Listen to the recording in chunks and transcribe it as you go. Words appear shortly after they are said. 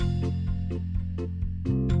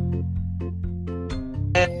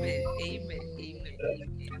Amen. Amen. Amen.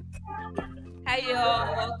 Amen. Hi,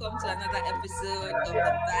 y'all. Welcome to another episode of the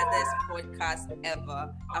baddest podcast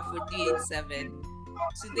ever, Afro 387.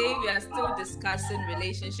 Today, we are still discussing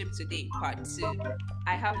Relationship Today, Part 2.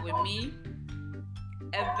 I have with me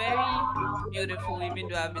a very beautiful, even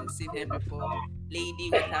though I haven't seen her before,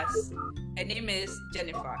 lady with us. Her name is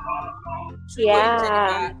Jennifer. Should we call you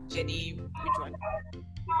Jennifer, Jenny, which one?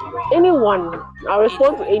 Anyone. I'll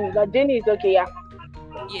respond to any, but Jenny is okay, yeah.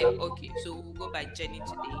 Yeah, okay. So we'll go by Jenny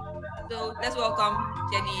today. So let's welcome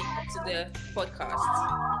Jenny to the podcast.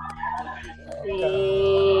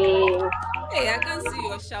 Hey, I can't see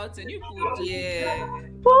you shouting. You put, yeah.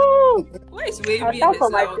 Why is Wavy I'll in shout his for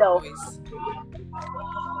loud myself. voice?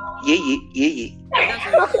 Yeah. That's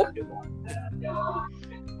what you should do.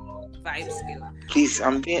 Vibes killer. Please,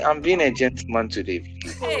 I'm being a gentleman today.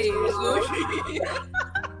 Please. Hey, so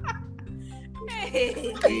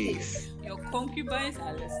hey, Please. your concubines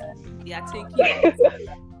are listening. They are taking it.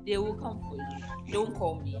 They will come for you. Don't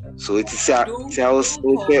call me. So it is say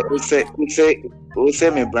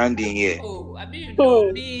me branding here. Oh, I mean, you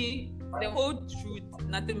know me, the whole truth,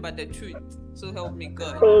 nothing but the truth. So help me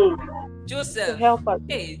God. Joseph. Help us.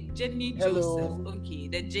 Hey, Jenny. Hello. Joseph. Okay,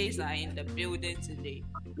 the J's are in the building today.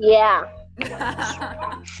 Yeah.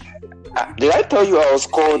 Did I tell you I was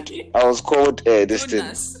called this thing?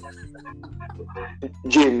 Jonas.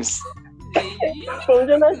 James. Hey, From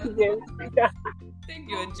Jonas to James. take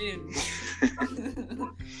your James.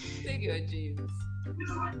 Take your James.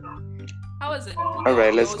 How was it? All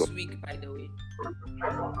right, let's go. Week, by the way.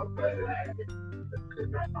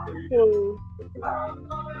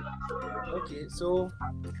 Okay, so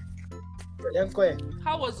Yankwe.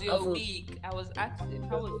 How was your week? I was asking,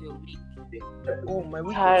 how was your week? Oh, my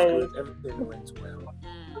week Hi. was good. Everything went well.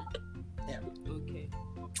 Yeah. Okay.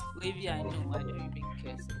 Wavy, I know. I don't even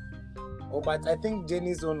care. So. Oh, but I think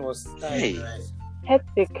Jenny's one was tired, Hey. right?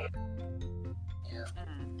 Hectic.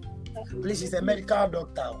 Please, she's a medical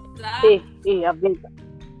doctor. Hey, I've been.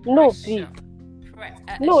 No, please.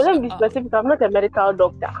 No, let me be specific. I'm not a medical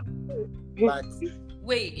doctor. But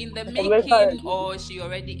Wait, in the medical making doctor. or she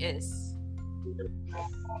already is?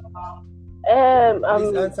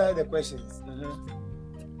 please answer the questions.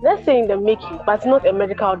 Let's say in the making, but not a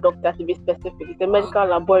medical doctor to be specific. It's a medical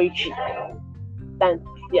laboratory. Thanks.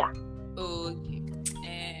 Yeah. Okay.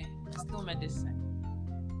 Still medicine.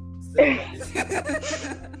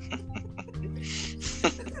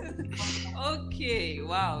 Okay.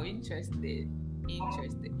 Wow. Interesting.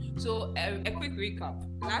 So a quick recap.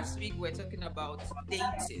 Last week we were talking about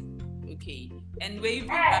dating. Okay. And Wavy,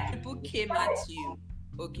 people came at you.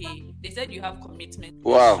 Okay. They said you have commitment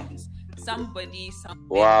Wow. issues. Somebody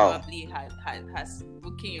Wow. probably has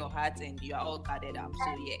broken your heart and you are all guarded up.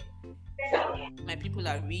 So yeah. My people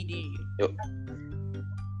are reading you.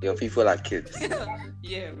 Your people are kids.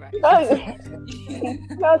 Yeah, right.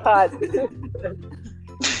 That's hard.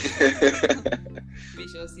 We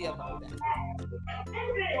shall see about that.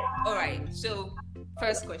 All right. So,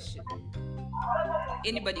 first question.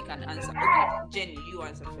 Anybody can answer. Okay, Jenny, you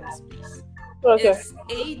answer first, please. Okay. Is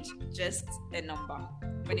age just a number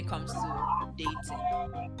when it comes to dating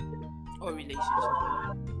or relationship?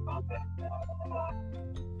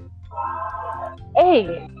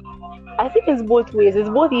 Hey, I think it's both ways. It's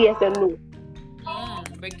both yes and no.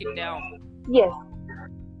 Break it down. Yes.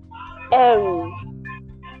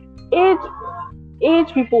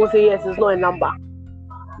 Age people will say yes, it's not a number.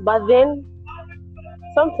 But then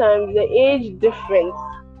sometimes the age difference,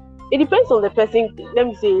 it depends on the person. Let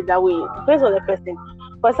me say it that way. It depends on the person.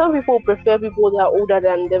 But some people prefer people that are older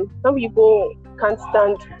than them. Some people can't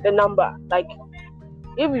stand the number. Like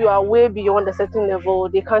if you are way beyond a certain level,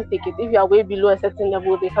 they can't take it. If you are way below a certain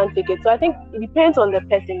level, they can't take it. So I think it depends on the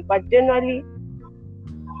person. But generally,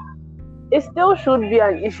 it still should be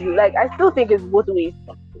an issue. Like I still think it's both ways.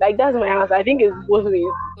 Like that's my answer. I think it's both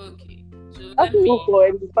ways. Okay. So I have to go for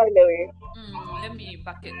it to find a way. let me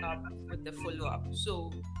back it up with the follow-up.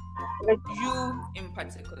 So Like, you in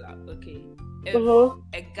particular, okay, if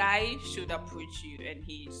a guy should approach you and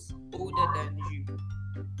he's older than you,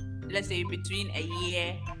 let's say between a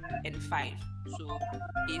year and 5, so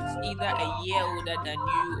it's either a year older than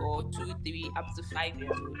you or 2, 3, up to 5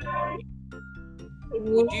 years older than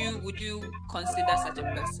you, would you consider such a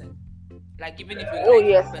person? Like even if you like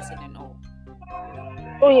yes. that person and all?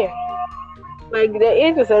 Oh yeah. Like the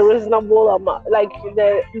age is a reasonable amount. Like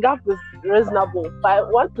the gap is reasonable.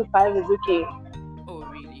 1 to 5 is okay. Oh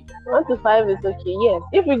really? 1 to 5 is okay. Yes.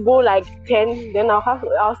 If we go like 10, then I'll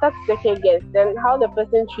start to second guess. Then how the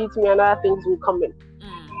person treats me and other things will come in.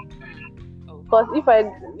 Okay. Because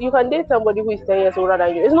you can date somebody who is 10 years older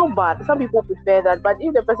than you. It's not bad. Some people prefer that. But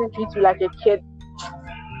if the person treats you like a kid,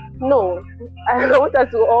 no. I want us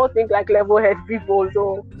to all think like level-head people.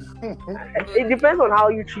 So it depends on how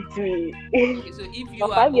you treat me. Okay, so if you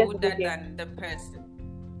are older than the person,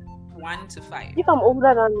 1 to 5. If I'm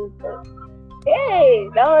older than the person, hey,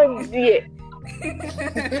 that one's yeah.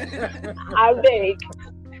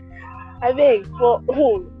 I beg for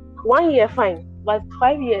 1 year fine, but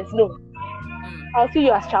 5 years no. I'll see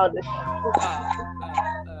you as childish.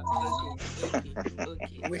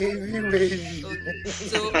 Okay. Wavy. Okay.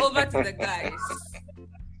 So over to the guys.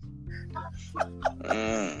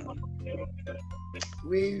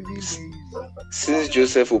 Wavy. Since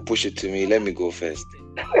Joseph will push it to me, let me go first.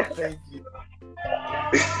 Thank you.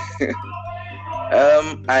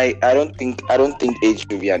 I don't think age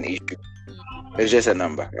should be an issue. It's just a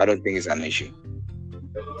number. I don't think it's an issue.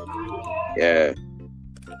 Yeah.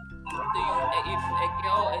 If a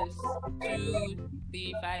girl is 2,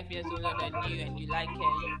 3, 5 years older than you and you like her,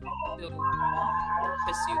 you still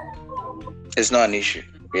pursue. It's not an issue.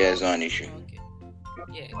 Yeah, it's not an issue. Okay.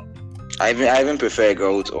 Yeah. I even prefer a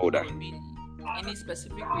girl who's older. Really? Any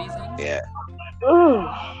specific reason? Yeah.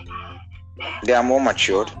 They are more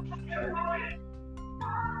matured.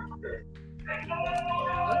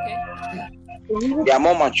 Okay. They are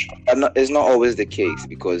more mature. It's not always the case,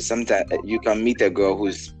 because sometimes you can meet a girl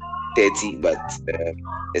who's 30, but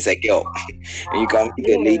it's a girl, and you can meet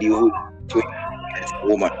a lady who's 20, it's a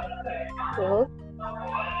woman. Uh-huh.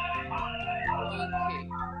 Okay.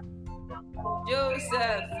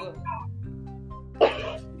 Joseph.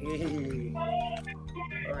 Hey.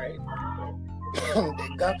 All right. The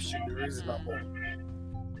gap should be reasonable.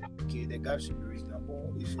 Okay, the gap should be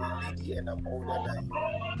reasonable. If you're a lady and I'm older than you,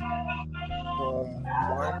 from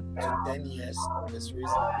 1 to 10 years is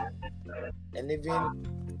reasonable. And even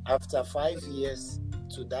after 5 years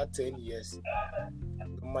to that 10 years,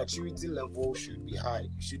 the maturity level should be high.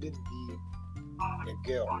 You shouldn't be a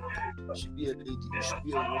girl. You should be a lady. You should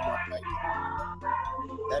be a woman. Like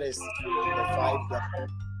that is the 5 gap.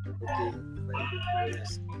 Okay.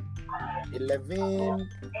 Yes. 11,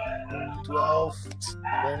 12,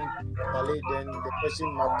 then the question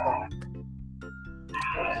mark comes.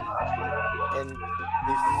 And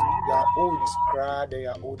if you are old, then you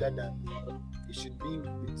are older than me, it should be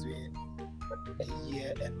between a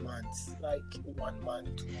year and months, like 1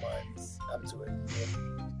 month, 2 months, up to a year.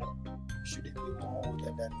 You shouldn't be more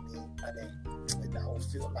older than me, and then I will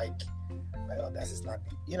feel like my elders is not,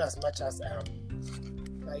 as much as I am,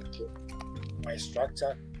 like my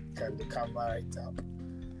structure can cover right up.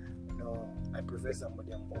 No, I prefer somebody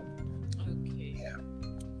more. Okay. Yeah.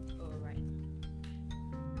 All right.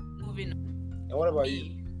 Moving on. And what about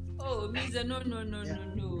you? Oh, Misa, no.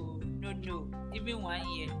 Even 1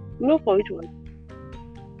 year. No for which one?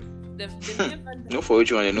 No for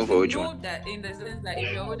which one? No for which one? No, that in the sense that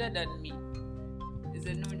if you're older than me, it's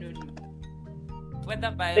a no.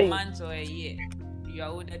 Whether by a month or a year, you are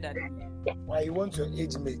older than me. Why you want your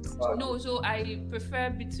age mate? No, so I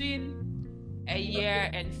prefer between a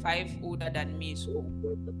year and 5 older than me. So,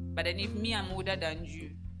 but then if me I'm older than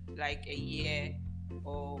you, like a year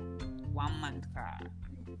or 1 month,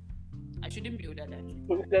 I shouldn't be older than you.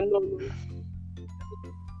 No.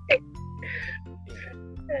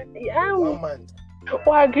 Yeah, 1 month.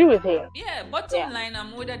 well, I agree with him. Yeah, bottom line,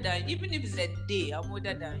 I'm older than, even if it's a day, I'm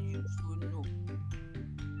older than you. So no.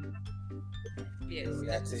 Yes,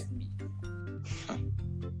 that's it. me.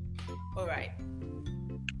 All right.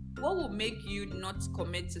 What would make you not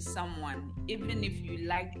commit to someone, even if you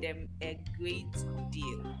like them a great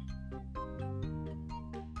deal?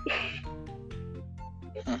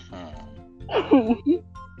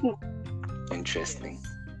 Interesting.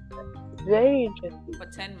 Very interesting. For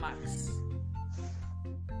 10 marks.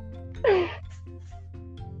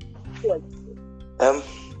 What?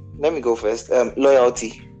 Let me go first.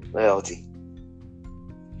 Loyalty. Well, So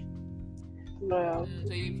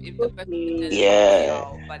if the person is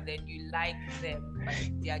loyal, but then you like them, but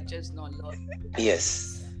they are just not loyal.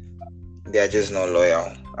 Yes. They are just not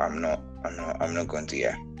loyal. I'm not going to.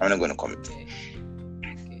 Yeah. I'm not going to commit. Okay.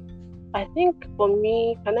 I think for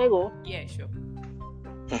me, can I go? Yeah, sure.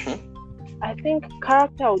 I think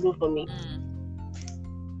character will do for me.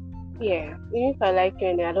 Yeah, even if I like you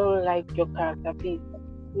and I don't like your character, please.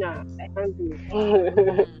 Nah, I can't do it.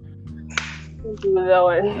 Can't do that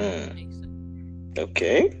one. Makes sense.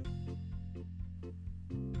 Okay.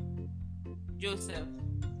 Joseph.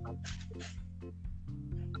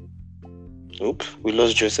 Oops, we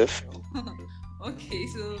lost Joseph. Okay,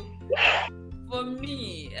 so for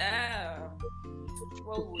me,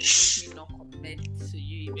 what would make me not commit? admit to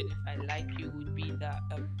you, even if I like you, would be that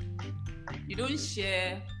you don't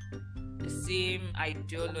share the same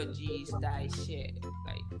ideologies that I share.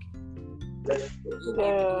 Like, it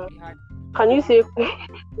will be hard. Can you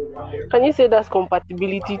say that's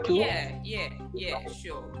compatibility too? Yeah,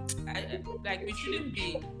 sure. Like we shouldn't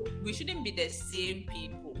be the same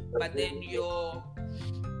people, but then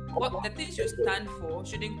the things you stand for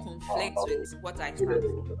shouldn't conflict with what I stand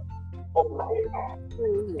for.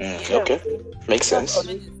 Okay, makes sense.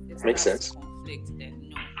 Makes sense. Conflict, then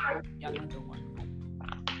no, you're not the one.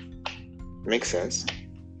 Makes sense.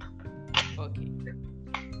 Okay.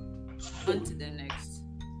 On to the next.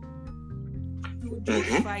 Would you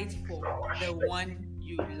fight for the one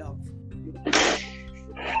you love?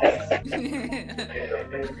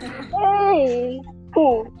 Hey,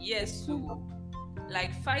 cool. Yes, so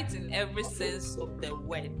like fight in every sense of the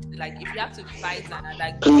word. Like if you have to fight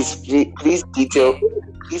another girl, Please detail.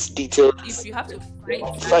 if you have to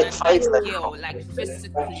fight another girl, like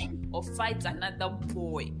physically, or fight another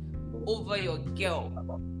boy over your girl,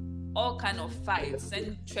 all kind of fights,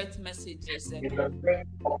 send threat messages, and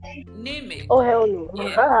name it. Oh hell no.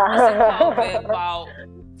 Yeah, physical, verbal,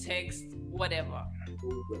 text, whatever.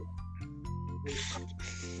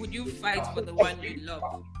 Would you fight for the one you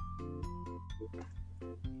love?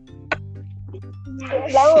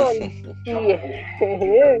 That one, yeah.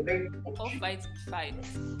 All fight.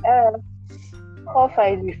 All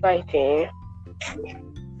fight we fight, eh?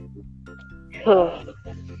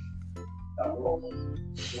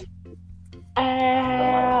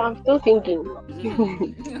 I'm still thinking.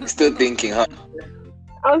 Still thinking, huh?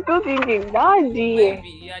 I'm still thinking. That's Maybe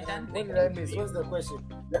you are done What thinking. did I miss? What's the question?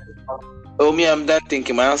 Oh, me, I'm done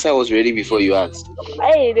thinking. My answer was ready before you asked.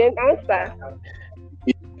 Hey, then answer.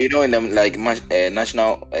 You know, in the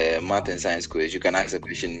national math and science quiz, you can ask a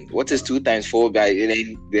question: what is 2 times 4? By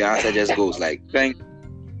then the answer just goes like, bang.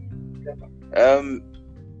 I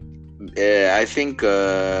think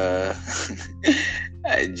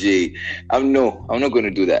Jay, I'm not going to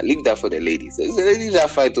do that. Leave that for the ladies. Leave that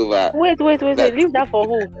fight over. Wait. Leave that for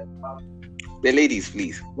who? The ladies,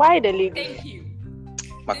 please. Why the lady? Thank you.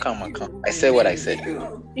 Makam. I said what I said.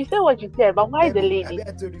 You said what you said, but why the lady?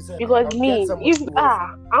 Because me, if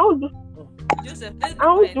I don't do, Joseph, I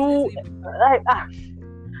don't do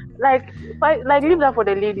like leave that for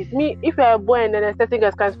the ladies. Me, if you're a boy and then a certain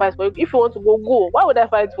girl can't fight for you, if you want to go. Why would I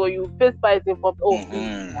fight for you? Face fighting for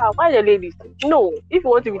why the ladies? No, if you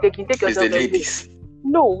want to be taking, take It's yourself. the ladies.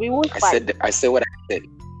 No, we won't fight. I said what I said.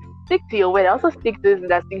 Stick to your word. I also stick to this,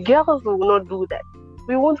 that the girls will not do that.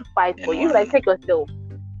 We won't fight for you. Like take yourself.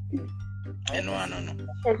 I know.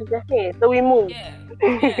 Yes, it's the thing. So we move. Yeah,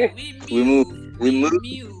 We move. We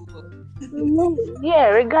move. Yeah,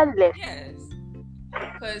 regardless. Yes.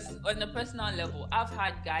 Because on a personal level, I've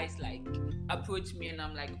had guys like approach me and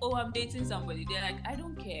I'm like, oh, I'm dating somebody. They're like, I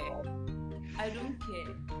don't care.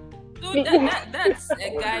 So that's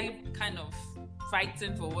a guy kind of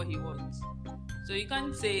fighting for what he wants. So you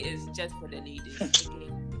can't say it's just for the ladies.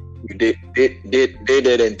 Okay? They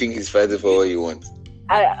didn't think he's fighting for what he wants.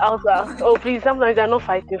 I also, please, sometimes they're not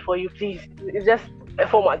fighting for you, please. It's just a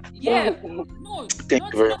format. Yeah, no, Thank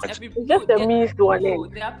you very much. It's just a means to an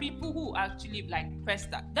end. There are people who actually like press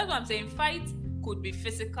that. That's what I'm saying. Fight could be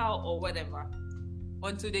physical or whatever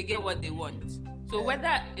until they get what they want. So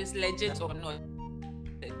whether it's legit or not.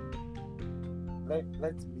 Let me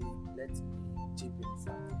chip in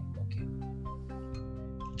something, okay?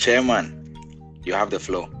 Chairman, you have the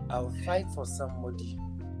floor. I'll fight for somebody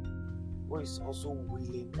who is also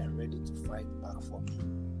willing and ready to fight back for me.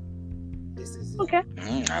 This is it. Okay.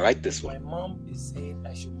 I like this My one. mom is saying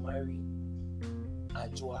I should marry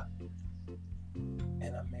Ajua,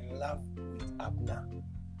 and I'm in love with Abna.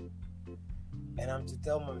 And I'm to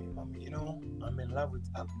tell mommy, you know, I'm in love with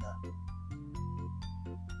Abna,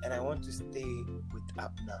 and I want to stay with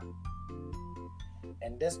Abna.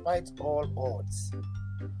 And despite all odds,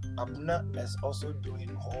 Abna is also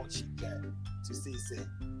doing all she can to say,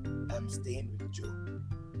 I'm staying with Joe.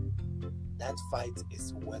 That fight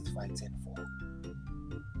is worth fighting for.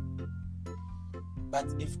 But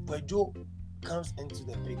if Kwejo comes into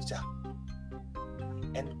the picture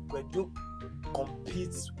and Kwejo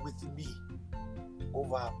competes with me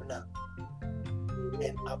over Abna,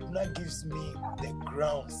 and Abna gives me the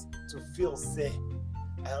grounds to feel say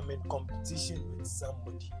I am in competition with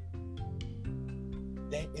somebody,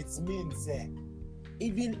 then it means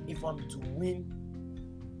even if I'm to win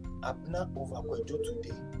Abna over Kwejo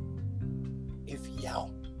today, if Yao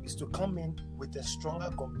is to come in with a stronger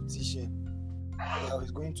competition, Yao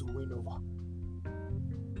is going to win over.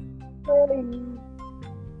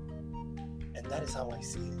 And that is how I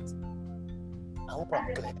see it. I hope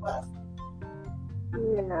I'm clear enough.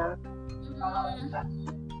 Yeah.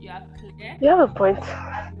 You are clear. You have a point.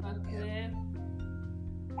 You are clear.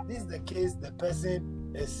 This is the case, the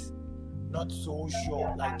person is not so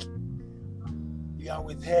sure. Like, you are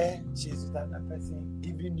with her, she's with another person,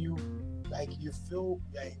 even you, like, you feel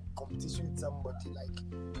you're in competition with somebody, like,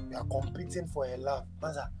 you are competing for her love.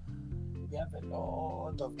 Maza, we have a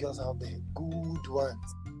lot of girls out there, good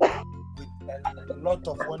ones, with a lot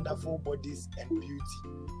of wonderful bodies and beauty,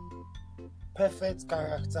 perfect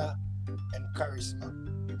character and charisma.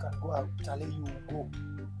 You can go out, Charlie, you will go.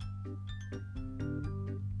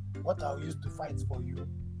 What I'll use to fight for you,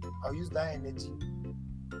 I'll use that energy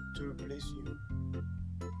to replace you.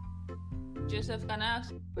 Joseph, can I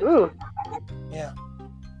ask? Yeah.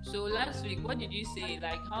 So last week, what did you say?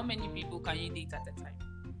 Like, how many people can you date at a time?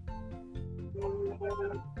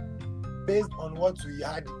 Based on what we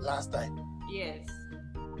had last time. Yes.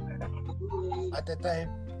 At the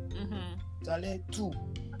time, Charlie, 2.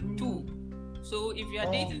 2. So if you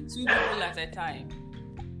are dating 2 people at a time,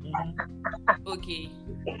 okay,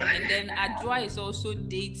 and then Adwa is also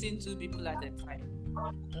dating 2 people at a time.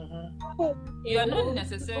 You are not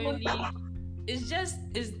necessarily. It's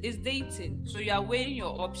dating. So you are weighing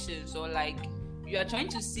your options, or like you are trying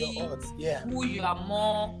to see who you are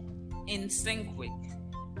more in sync with.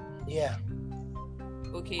 Yeah.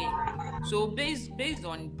 Okay. So based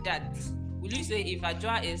on that, will you say if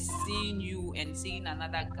Adwa is seeing you and seeing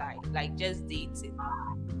another guy, like just dating,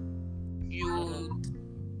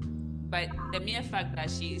 but the mere fact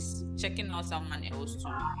that she's checking out someone else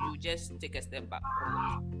too, you just take a step back?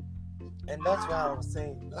 And that's why I was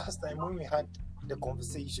saying last time when we had the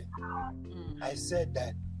conversation, I said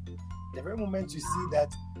that the very moment you see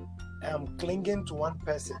that I'm clinging to one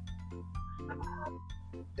person,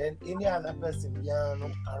 then any other person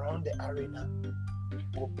around the arena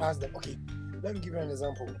will pass them. Okay, let me give you an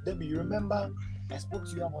example. Debbie, you remember I spoke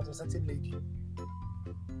to you about a certain lady?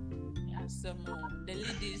 Yes, the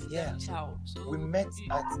lady's child. So we met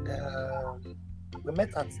at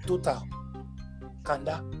Total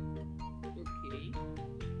Kanda. Okay.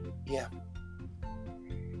 Yeah.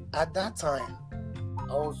 At that time,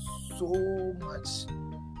 I was so much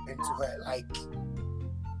into her. Like,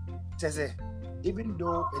 Jesse, even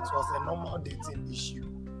though it was a normal dating issue,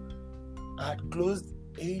 I had closed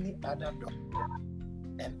any other door,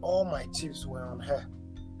 and all my chips were on her.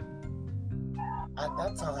 At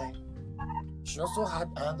that time, she also had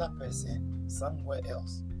another person somewhere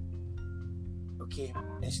else. Okay,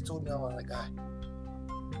 and she told me I was a guy.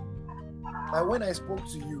 But when I spoke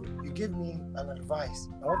to you, you gave me an advice.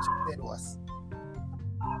 And what you said was,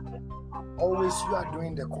 always you are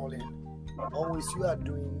doing the calling. Always you are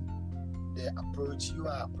doing the approach. You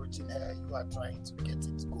are approaching her. You are trying to get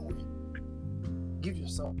it going. Give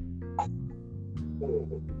yourself.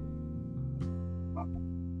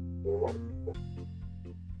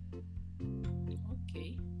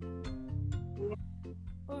 Okay.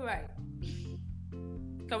 All right.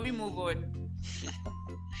 Can we move on?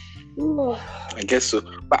 I guess so.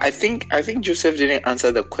 But I think Joseph didn't answer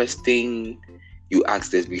the question you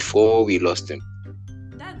asked us before we lost him.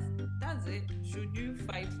 That's it. Should you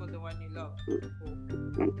fight for the one you love?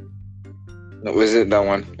 No, was it that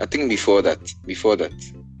one? I think before that.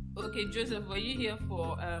 Okay, Joseph, were you here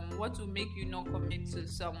for what will make you not commit to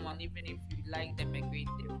someone even if you like them a great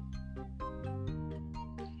deal?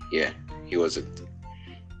 Yeah, he wasn't.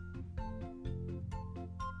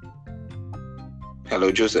 Hello,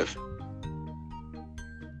 Joseph.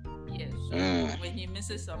 Yes. So when he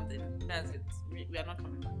misses something, that's it. We are not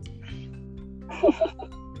coming back.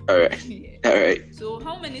 All right. Yeah. All right. So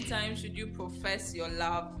how many times should you profess your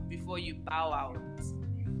love before you bow out?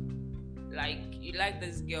 Like you like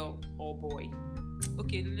this girl or boy?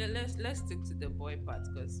 Okay, let's stick to the boy part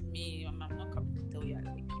because I'm not coming to tell you I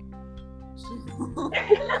like you.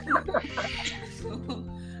 So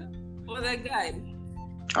for the guy.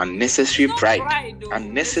 Unnecessary pride.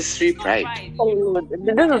 Unnecessary pride. This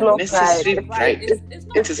is not pride.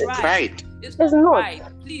 It is pride. It's not pride.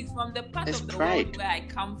 Please, from the part It's of the pride. world where I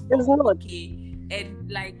come from, It's not. okay, and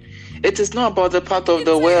like It is not about the part of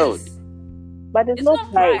the world. But it's not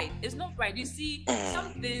not pride. It's not pride. You see,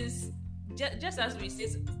 some things, just as we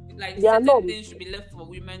say, like They are certain not. things should be left for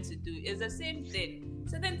women to do. It's the same thing.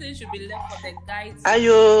 Certain things should be left for the guy to do.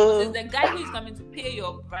 Ayo. It's the guy who is coming to pay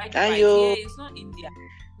your bride price. Ayo. Yeah, it's not India.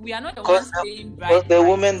 We are not the ones paying bride the price,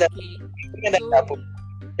 women that- okay?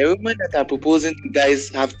 The women that are proposing to guys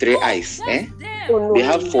have 3 eyes. That's them. Oh no, They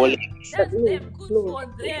have no, four no. legs. That's No, them. Good no. for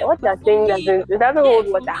them. What you're But for saying me, doesn't, it doesn't yeah, hold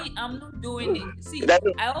for water. me, I'm not doing it. See, That-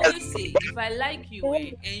 I always say, if I like you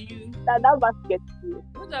and you, That basket too.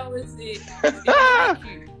 what I always say, if I like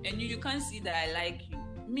you and you can't see that I like you,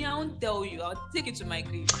 me, I won't tell you. I'll take it to my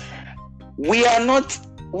grave. We are not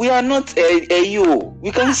a you.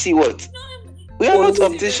 We can see what. We are Oh, not no.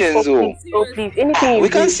 opticians, Oh, oh. please, oh, please. Anything you We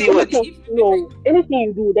do, can see what. anything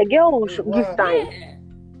you do, the girl should give Wow. time. Yeah.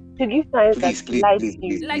 To give signs that Please, she please, likes please, you.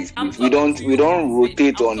 please, Like, please, I'm please. We talking don't to you off rotate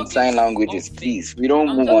it. I'm on talking sign to you languages, off it. please. We don't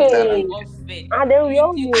I'm move on talking sign to you language. off it. And then we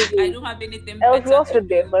all You move think I in. don't have anything Else better what to should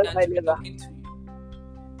do they than find to be never? talking to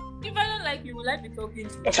you? If I don't like you, will I be talking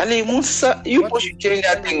to you? Charlie, Musa, you What should is- change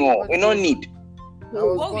that thing, oh. We don't need. I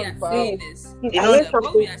was What we going are far. saying is, Please, You I know- learned what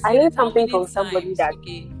we something. are I saying learned is how something many from somebody times, that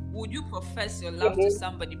okay, would you profess your love to Mhm.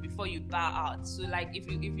 somebody before you bow out? So like if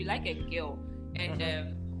you like a girl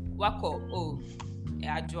and Wako, oh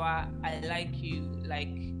Ajwa, I like you, like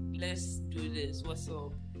let's do this, what's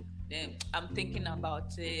up? Then I'm thinking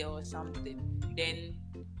about it or something. Then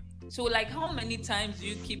so like how many times do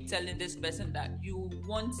you keep telling this person that you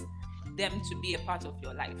want them to be a part of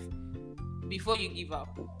your life before you give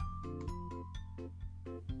up?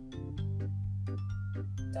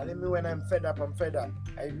 Telling me when I'm fed up, I'm fed up.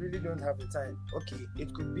 I really don't have the time. Okay,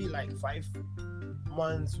 it could be like 5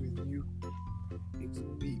 months with you. It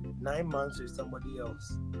could be 9 months with somebody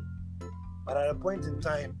else. But at a point in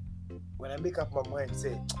time, when I make up my mind,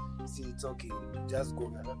 say, see, it's okay, just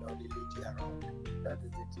go. I don't know the lady around. That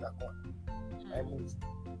is it. That one. I move.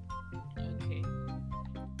 Okay.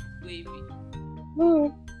 Wavy.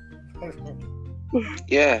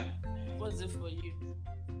 Yeah. What's it for you?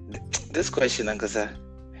 This question, Ankasa,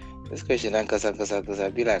 I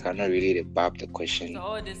be like I'm not really about the question. So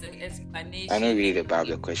all this explanation. I don't read about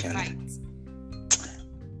the question. Right.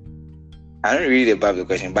 I don't read about the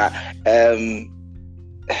question, but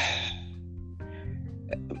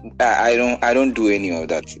I don't do any of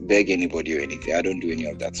that. Beg anybody or anything. I don't do any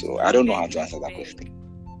of that. So I don't know how to answer that question.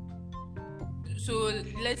 So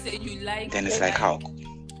let's say you like. Then it's like how?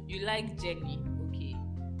 You like Jenny, okay,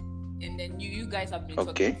 and then you guys have been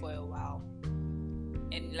Okay. talking for a while,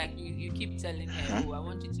 and like you keep telling her, oh, I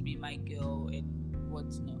want you to be my girl and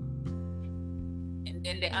whatnot. And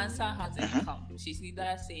then the answer hasn't come. She's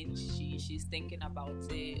either saying she's thinking about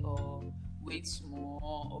it or wait more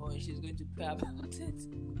or she's going to pray about it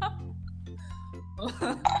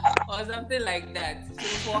or something like that.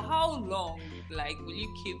 So for how long like will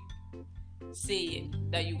you keep saying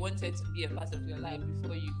that you want her to be a part of your life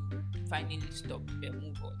before you finally stop and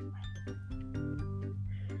move on?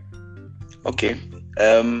 Okay.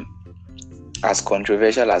 As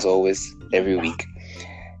controversial as always, every week.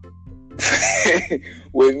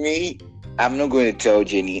 With me, I'm not going to tell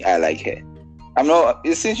Jenny I like her. I'm not,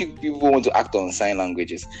 since people want to act on sign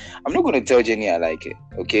languages, I'm not going to tell Jenny I like her,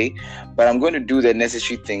 okay? But I'm going to do the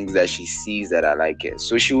necessary things that she sees that I like her.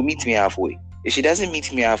 So she will meet me halfway. If she doesn't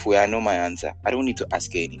meet me halfway, I know my answer. I don't need to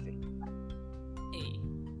ask her anything. Hey.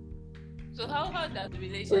 So how does the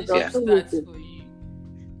relationship Yeah. start for you?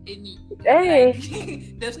 Any Hey.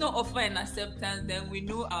 like, there's no offer and acceptance, then we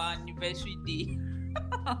know our anniversary day.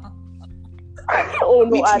 Oh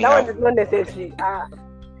no, Meet me that half- one is not necessary.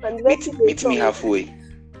 Meet me halfway.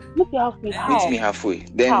 Meet you halfway. How? Meet me halfway.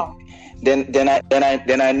 How?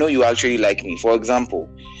 Then I know you actually like me. For example,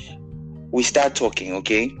 we start talking,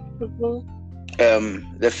 okay? Mhm.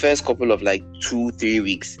 The first couple of like 2-3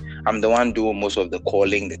 weeks, I'm the one doing most of the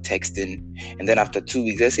calling, the texting, and then after 2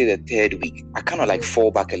 weeks, let's say the third week, I kind of like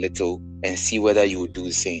fall back a little and see whether you would do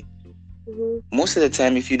the same. Mhm. Most of the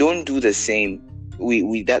time, if you don't do the same,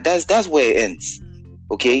 that's where it ends.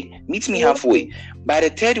 Okay, meet me halfway. By the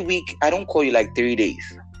third week, I don't call you like 3 days.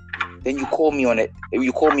 Then you call me on it.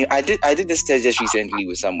 You call me. I did this test just recently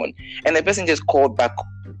with someone, and the person just called back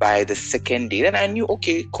by the second day. Then I knew,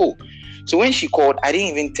 okay, cool. So when she called, I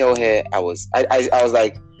didn't even tell her I was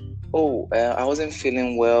like, oh, I wasn't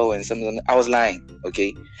feeling well and something. I was lying.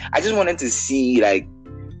 Okay, I just wanted to see like.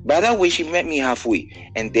 By that way, she met me halfway,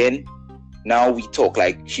 and then now we talk.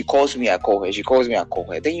 Like she calls me, I call her. She calls me, I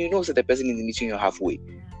call her. Then you know that the person is meeting you halfway.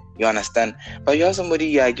 You understand? But you have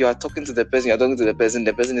somebody like you are talking to the person,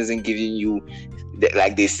 the person isn't giving you,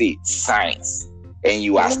 like they say, signs, and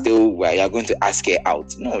you are still you are going to ask her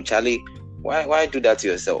out. No, Charlie, why do that to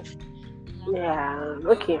yourself? Yeah.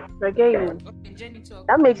 Okay. I get you. Okay, Jenny, talk.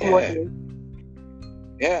 That makes more Yeah. sense.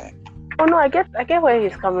 Yeah. Oh no, I get where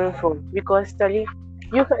he's coming from because Charlie,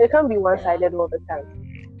 it can't be one-sided all the time.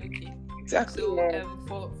 Okay. Exactly. So Yeah.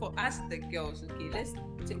 for us the girls, okay, let's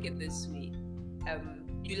take it this way.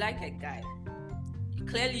 You like a guy.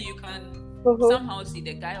 Clearly you can somehow see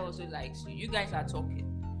the guy also likes you. You guys are talking,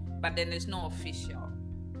 but then it's not official.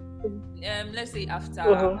 Let's say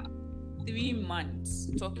after 3 months,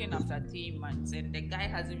 talking after 3 months, and the guy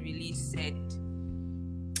hasn't really said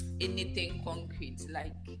anything concrete.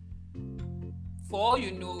 Like, for all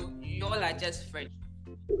you know, you all are just friends.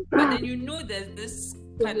 But then you know there's this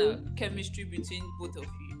kind of chemistry between both of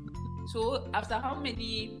you. So after how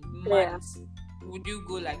many months would you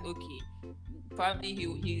go like, okay, probably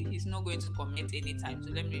he's not going to commit anytime,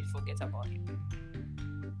 so let me forget about him?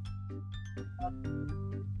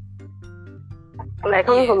 Like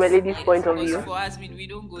coming from a lady's point of view. For us, we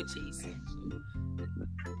don't go chasing.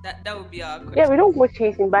 So that would be our question. Yeah, we don't go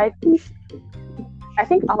chasing, but I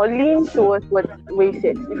think I'll lean towards what Ray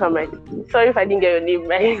said, if I'm right. Sorry if I didn't get your name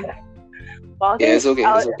right. But it's okay.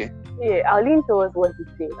 It's okay. Yeah, I'll lean towards what you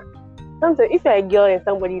say. Sometimes if you're a girl and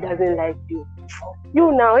somebody doesn't like you,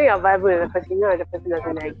 you now when you're vibing with a person, you know the person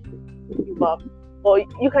doesn't like you. Or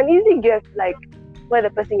you can easily guess like where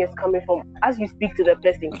the person is coming from as you speak to the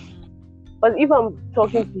person. But if I'm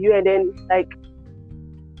talking to you and then like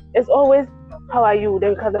it's always how are you?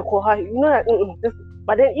 Then because you know that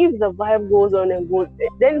but then if the vibe goes on and goes,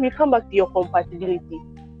 then we come back to your compatibility.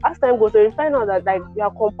 As time goes on, you find out that like you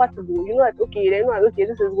are compatible. You know that okay, then okay,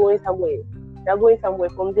 this is going somewhere. You're going somewhere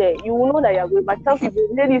from there. You will know that you're going, but some people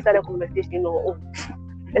ladies start a conversation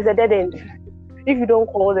it's a dead end. If you don't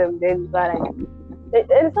call them, then you are like.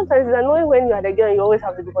 And sometimes it's annoying when you are the girl and you always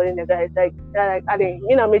have to be calling the guy. It's like I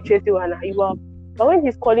may chase you and you are. But when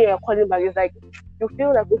he's calling you're calling back, it's like you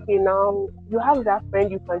feel like okay now you have that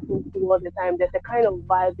friend you can talk to all the time. There's a kind of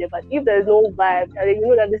vibe there, but if there's no vibe, you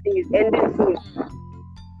know that this thing is ending soon.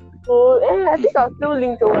 So I think I'll still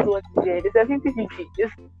lean towards what you said. It's a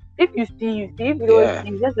 50-50. If you see, you see. If you don't,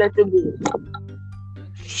 you just let it go.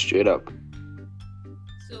 Straight up.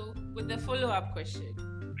 So with the follow-up question.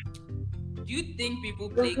 Do you think people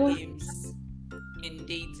play games in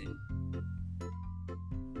dating?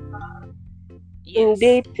 In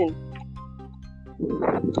dating,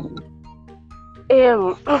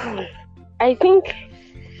 I think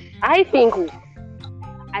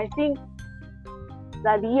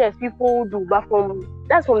that yes, people do, but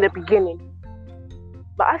that's from the beginning.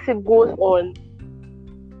 But as it goes on,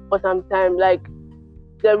 for some time, like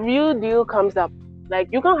the real deal comes up. Like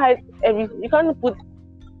you can't hide everything. You can't put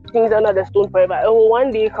things under the stone forever. It will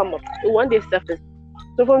one day come up. It will one day surface.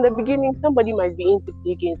 So from the beginning, somebody might be into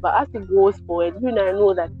play games, but as it goes forward, you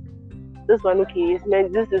know that this one is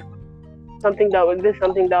meant. This is something that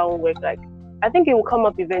will work. Like I think it will come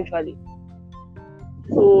up eventually.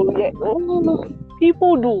 So yeah,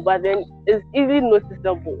 people do, but then it's easily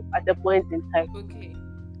noticeable at a point in time. Okay,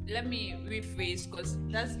 let me rephrase because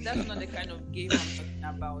that's not the kind of game I'm talking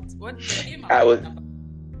about. What the game I'm talking about?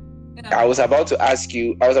 I was about to ask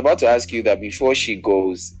you that before she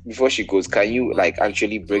goes, can you like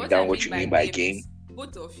actually break down what you mean by game?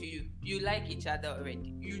 Both of you like each other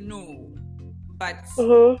already, but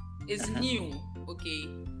it's new, okay?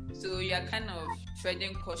 So you're kind of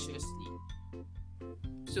treading cautiously.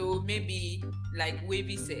 So maybe like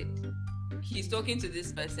Wavy said, he's talking to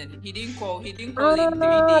this person. He didn't call in 3 days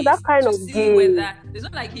that kind to of see game. whether it's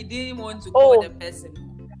not like he didn't want to call the person.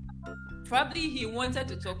 Probably he wanted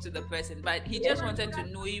to talk to the person, but he just wanted to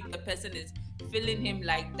know if the person is feeling him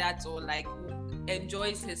like that or like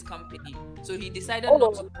enjoys his company. So he decided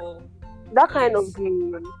not to call. That kind of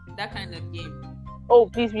game. That kind of game. Oh,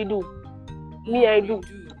 please, we do. Me, I do.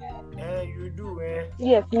 You do, eh?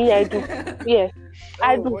 Yes, me, I do. Yes,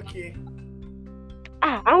 I do. Okay.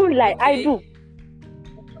 I won't lie, okay. I do.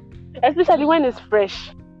 Especially when it's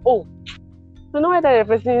fresh. Oh, so no matter the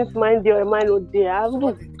person's mind there or mind not there, I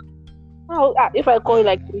do. If I call you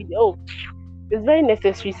like 3 days, it's very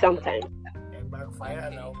necessary sometimes.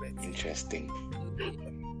 Interesting.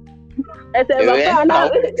 I said,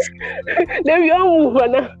 then we all move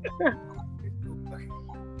on.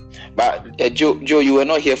 But Joe, you were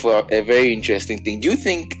not here for a very interesting thing. Do you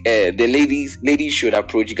think the ladies should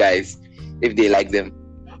approach guys if they like them?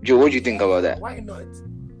 Joe, what do you think about that? Why not?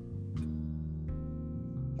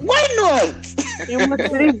 Why not? You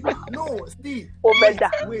must leave. No, Steve.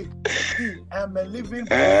 Wait, Steve. I'm a living.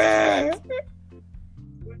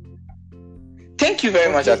 Thank you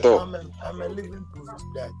very much, Ato. I'm a living proof of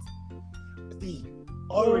that. Steve,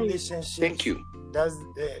 all relationships. Thank you.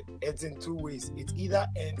 It's in 2 ways. It either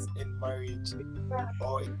ends in marriage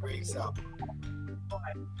or it breaks up.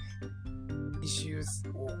 Issues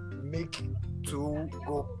will make 2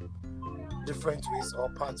 go different ways or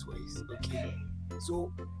pathways. Okay.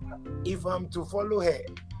 So if I'm to follow her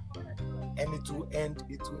and it will end.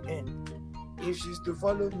 If she's to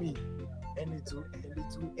follow me and it will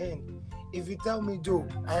end. if you tell me, Joe,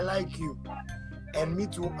 I like you, and me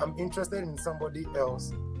too, I'm interested in somebody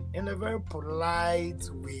else, in a very polite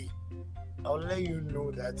way, I'll let you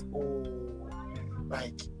know that,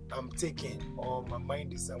 like, I'm taken or my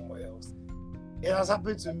mind is somewhere else. It has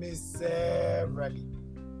happened to me severally.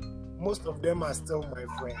 Most of them are still my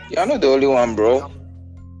friends. You're not the only one, bro.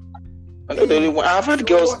 I'm not the only one. I've had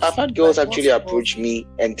girls actually approach me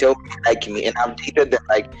and tell me they like me, and I've dated them.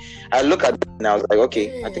 Like, I look at them and I was like,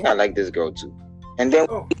 okay, I think I like this girl too. And then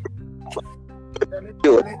it's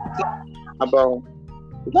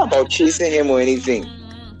not about chasing him or anything.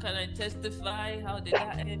 Can I testify? How did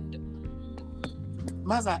that end?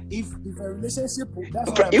 Maza, if a relationship, that's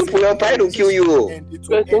what Your pride will kill you.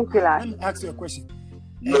 Let me ask you a question.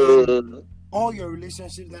 All your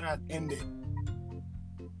relationships that have ended,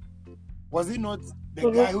 was it not the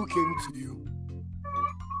guy who came to you?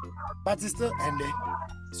 But it still ended.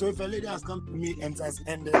 So if a lady has come to me and has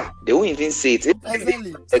ended, they won't even say it.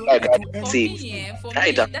 Exactly. For me,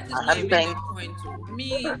 that is not even a point.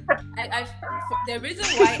 Me, the reason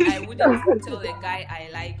why I wouldn't tell a guy I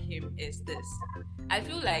like him is this. I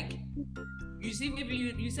feel like, you see, maybe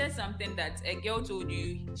you said something that a girl told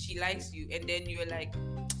you she likes you, and then you're like,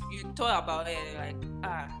 you thought about it, and you're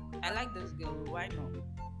like, I like this girl, why not?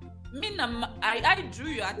 I drew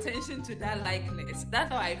your attention to that likeness. That's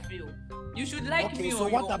how I feel. You should like me so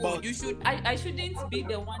on what your about own. You should. I shouldn't be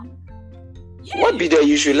the one. Yeah, What be there?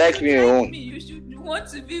 You should like me on your own. You should want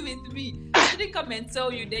to be with me. I shouldn't come and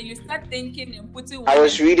tell you. Then you start thinking and putting. I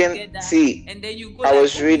was reading. Together, See, and then you go. I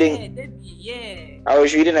was reading. Yeah. I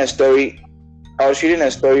was reading a story.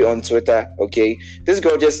 On Twitter. Okay, this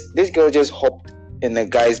girl just hopped in a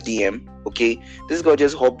guy's DM. Okay, this girl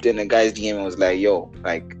just hopped in a guy's DM and was like, "Yo,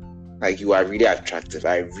 like you are really attractive.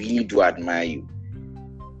 I really do admire you."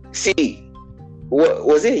 See,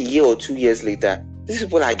 was it a year or 2 years later? These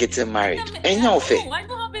people are getting married. I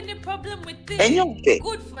don't have any problem with it.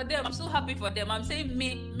 Good for them. I'm so happy for them. I'm saying,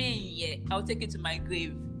 yeah, I'll take it to my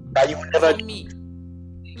grave. But you will never. For me,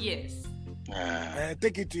 yes.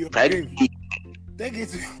 Take it to your grave. Take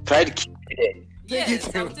it. Try to keep it there.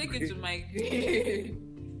 Yes, I'll take it to my grave.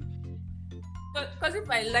 Because if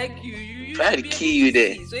I like you, you try to kill you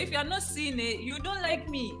there. So if you're not seeing it, you don't like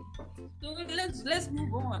me. So let's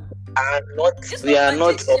move on. We are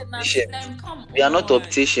not opticians. We are not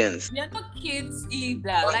opticians. We are not kids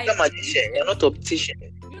either. We are not opticians.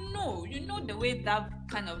 You know the way that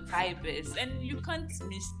kind of vibe is, and you can't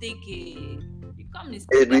mistake it. You can't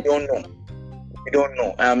mistake it. We don't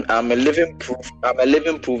know. I'm a living proof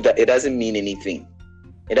that it doesn't mean anything.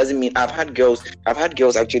 It doesn't mean I've had girls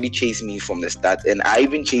actually chase me from the start, and I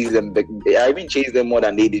even chased them more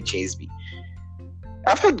than they did chase me.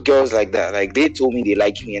 I've had girls like that. Like, they told me they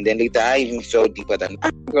like me, and then later I even felt deeper than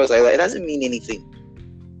girls like that. It doesn't mean anything.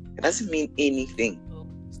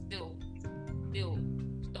 Still,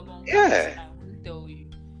 stubborn. Yeah. I won't tell you.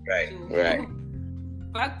 Right. So, right.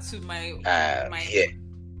 Back to my. Yeah.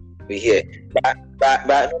 We're here. But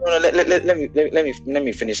no. Let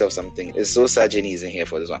me finish off something. It's so sad Jenny isn't here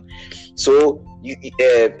for this one. So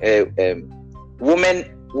women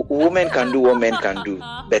can do what men can do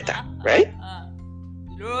better, right?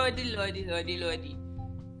 Lordy.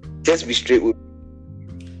 Just be straight with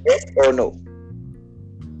yes or no.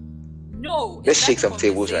 No. Let's shake some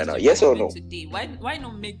tables right now. Yes or no? Today. Why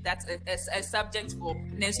not make that a subject for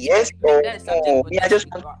next week? Yes or no?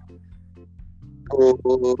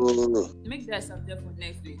 Make that subject for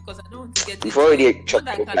next week, because I don't want to get. We've already chopped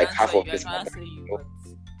up like half of this.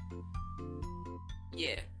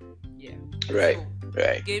 Yeah. Right. So,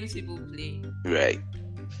 right. Games people play. Right.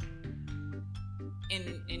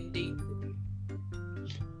 In dating.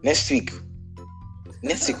 Next week,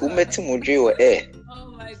 we'll meet him with you or air.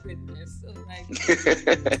 Oh my goodness.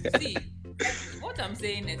 See, what I'm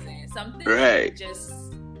saying is something right. just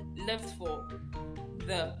left for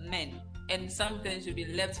the men, and something should be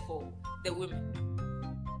left for the women.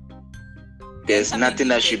 There's nothing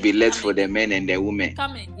that should be left for the men and the women.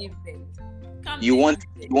 Come and give birth. You want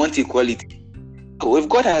equality. If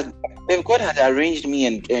God had arranged me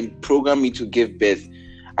and programmed me to give birth,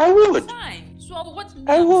 I would. Fine. So what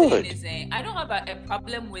I would. Saying is, I don't have a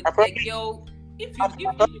problem with a girl. If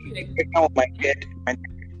you pregnant with my third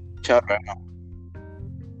child right now.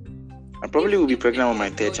 I probably will be pregnant with my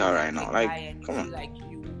third child right now. Like, come on. Like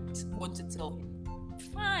you want to tell him,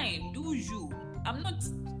 fine, do you?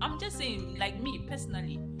 I'm just saying, like me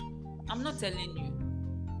personally, I'm not telling you.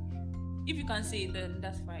 If you can say it, then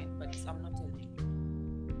that's fine, but I'm not telling you.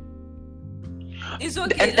 It's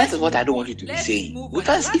okay. And that is what I don't want you to be saying. With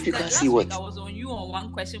us, if you can see what I was on you on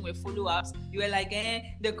one question with follow-ups. You were like,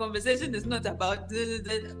 the conversation is not about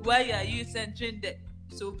why are you centering that?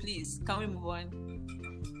 So please, can we move on?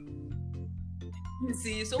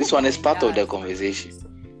 See, so this one is part of the conversation.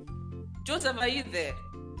 Joseph, are you there?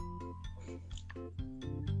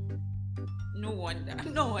 No wonder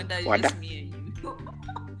it's just me and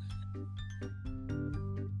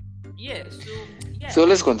you. So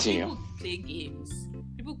let's continue.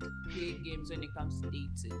 People play games when it comes to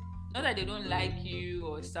dating. Not that they don't like you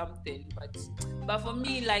or something, but for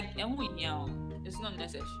me, like, it's not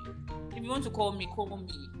necessary. If you want to call me, call me.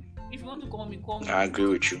 If you want to call me, call me. I agree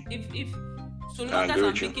with you. If so long as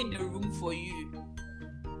I'm making the room for you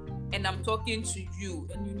and I'm talking to you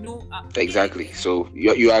and you know exactly. So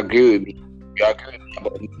you agree with me. You agree with me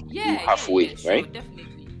about you halfway, sure, right?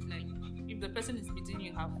 Definitely. Like if the person is meeting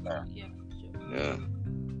you halfway, sure. Yeah.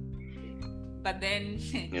 But then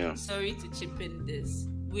sorry to chip in this.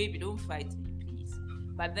 Baby, don't fight me, please.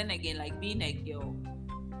 But then again, like being a girl,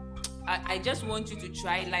 I just want you to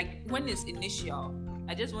try, like when it's initial,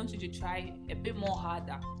 I just want you to try a bit more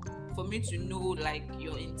harder for me to know like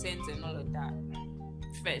your intent and all of that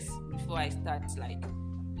first before I start like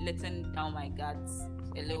letting down my guards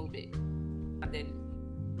a little bit. And then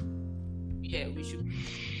we should.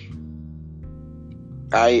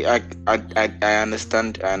 I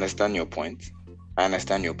understand your point.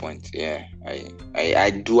 Yeah, I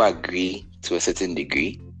do agree to a certain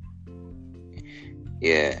degree.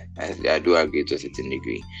 Yeah, I do agree to a certain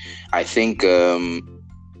degree. I think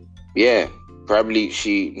probably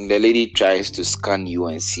the lady tries to scan you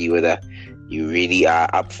and see whether you really are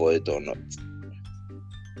up for it or not.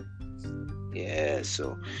 Yeah,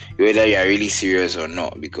 so whether you are really serious or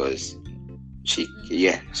not, because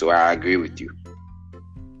so I agree with you.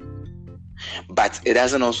 But it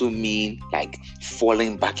doesn't also mean like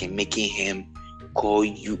falling back and making him call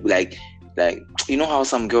you like you know how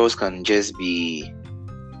some girls can just be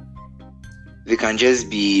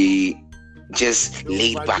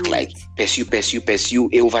laid back, like pursue,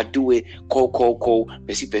 overdo it, call,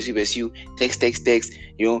 pursue, text.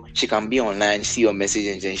 You know, she can be online, see your message,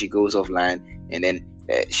 and then she goes offline, and then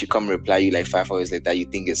she come reply you like 5 hours later. You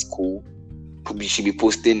think it's cool? She be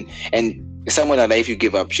posting, and someone like that, if you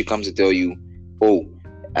give up, she comes to tell you, oh,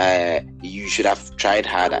 you should have tried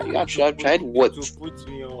harder. You should have tried what? To put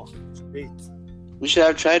me off. Wait. You should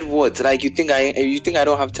have tried what? Like you think I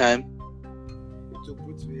don't have time? To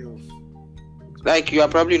put me off. Like you are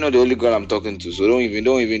probably not the only girl I'm talking to, so don't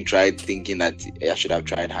even try thinking that I should have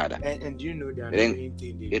tried harder. And you know that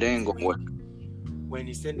it ain't gonna work. When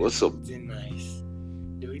you send what's something nice,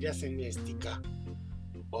 they will either send me a sticker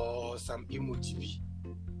or some emoji.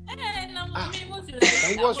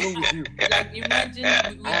 What's wrong with you? Like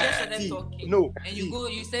imagine we just started talking. No. And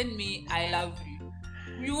you send me I love you.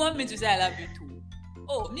 You want me to say I love you too?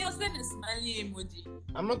 Oh, me send a smiley emoji.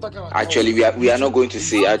 I'm not talking about. Actually, we are not going to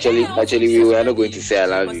say. Actually, we are not going to say I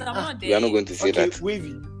love you. We are not going to say that.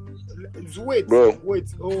 Wavy. Wait, bro.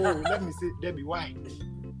 Wait. Oh, let me say, Debbie, why?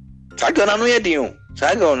 Sagon, I know you're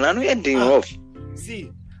doing off.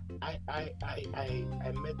 See, I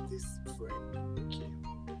met this friend. Okay.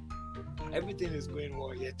 Everything is going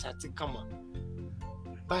well. Yeah, chatting, come on.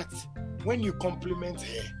 But when you compliment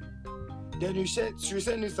her, then she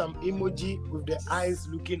send you some emoji with the eyes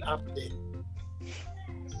looking up there.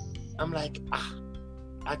 I'm like,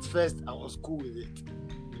 at first I was cool with it.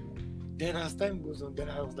 Then as time goes on, then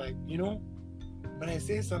I was like, you know, when I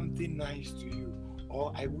say something nice to you,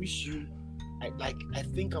 or I wish you, I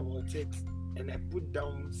think about it, and I put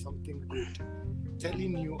down something good,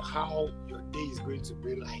 telling you how your day is going to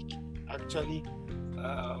be like, actually,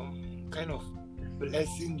 kind of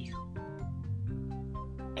blessing you.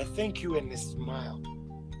 I thank you and a smile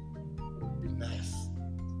would be nice.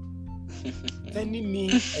 Sending me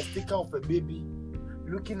a sticker of a baby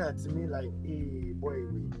looking at me like, hey boy,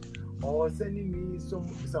 or sending me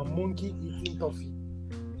some monkey eating toffee.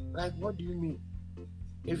 Like, what do you mean?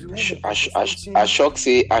 If you want Ashok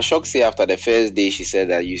say after the first day she said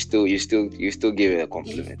that you still give her a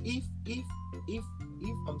compliment.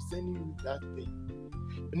 If I'm sending you that thing,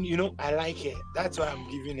 you know, I like her. That's why I'm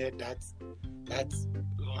giving her that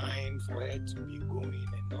line for her to be going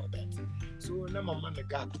and all that. So now I'm on the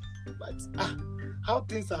gap. But how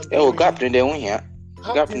things are going. Gap in the one here.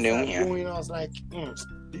 How things are going, I was like,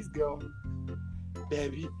 this girl,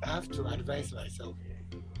 baby, I have to advise myself.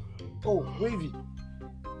 Oh, Wavy,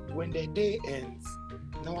 when the day ends,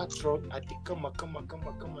 now I come,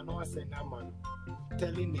 now I say, man,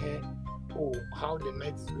 telling her, oh, how the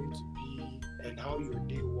night is going to be and how your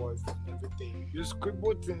day was and everything. You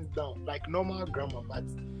scribble things down like normal grammar, but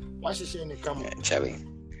what she saying come on. Charlie.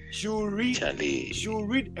 She'll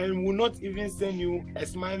read and will not even send you a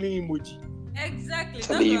smiling emoji. Exactly.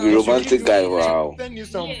 Charlie, you be romantic guy. Wow. Send you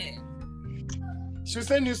some. She'll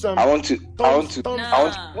send you some. I want to What is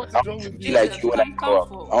wrong with be you? like you when I grow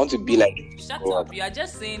up. I want to be like you. Shut up. You are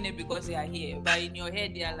just saying it because you are here. But in your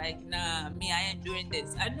head, you are like, nah, me, I ain't doing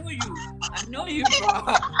this. I know you, bro.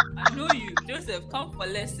 I know you. Joseph, come for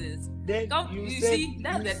lessons. Then Come, you you said- see,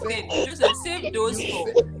 that's you the said- thing. Joseph, save those you for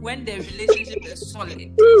said- when the relationship is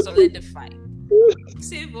solidified.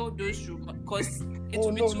 Save all those rumors because it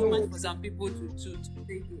will be too much for some people to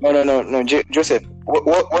take it. No, Joseph.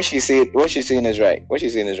 What she's saying is right. What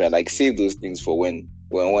she's saying is right. Like save those things for when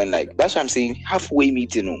like that's what I'm saying. Halfway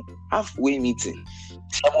meeting.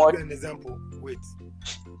 Give you an example. Wait.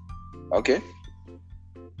 Okay.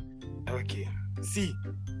 Okay. See.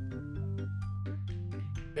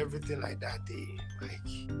 Everything like that. Like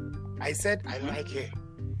I said, I like her,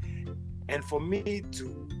 and for me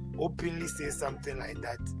to openly say something like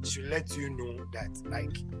that should let you know that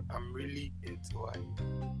like I'm really into her.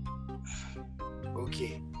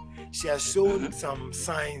 Okay. She has shown some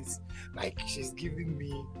signs, like she's giving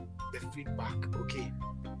me the feedback. Okay.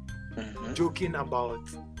 Joking about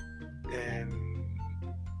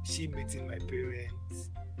she meeting my parents,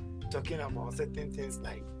 talking about certain things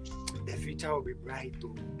like the future will be bright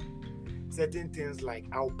or certain things like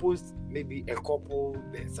I'll post maybe a couple,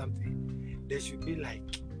 then something. There should be like,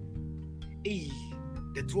 hey,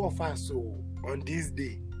 the two of us so on this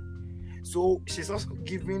day. So she's also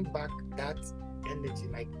giving back that energy,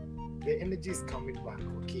 like the energy is coming back.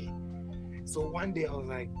 Okay. So one day I was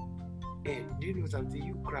like, hey, do you know something?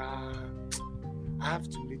 You cry. I have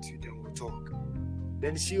to meet you, then we'll talk.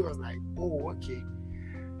 Then she was like, oh, okay.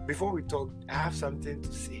 Before we talk, I have something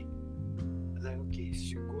to say. I was like, okay,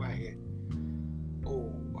 she'll go ahead.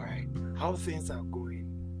 Oh, all right. How things are going.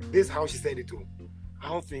 This is how she said it to him.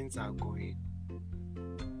 How things are going.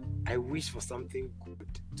 I wish for something good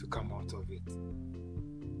to come out of it.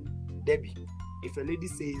 Debbie, if a lady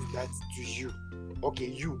says that to you, okay,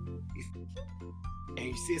 and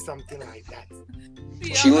you say something like that,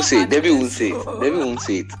 She won't say it. Debbie won't say it. Debbie won't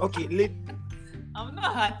say it. okay, I'm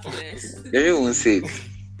not heartless. Debbie won't say it.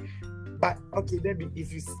 but okay, Debbie,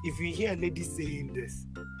 if you hear a lady saying this,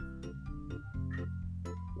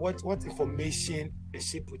 what information is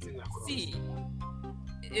she putting across? See,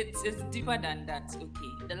 it's deeper than that.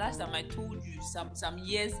 Okay, the last time I told you some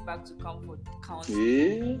years back to come for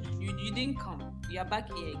counseling, Yeah. you didn't come. You are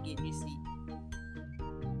back here again. You see,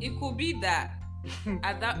 it could be that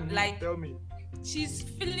at that like Tell me. she's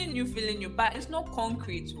feeling you, but it's not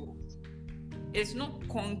concrete. Oh. It's not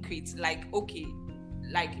concrete. Like okay,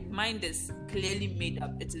 like mind is clearly made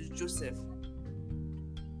up. It is Joseph.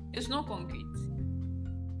 It's not concrete.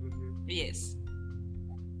 Yes.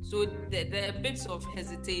 So there are bits of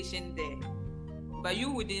hesitation there, but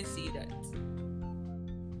you wouldn't see that.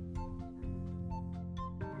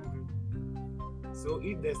 So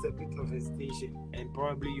if there's a bit of hesitation and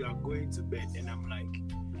probably you are going to bed and I'm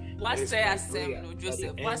like, What's there's say my as prayer no that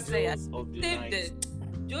Joseph? the What's say angels as of the Save night-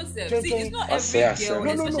 the Joseph? Just See, it's not What's say every as girl,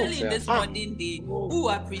 no, especially in this Ah. modern day, who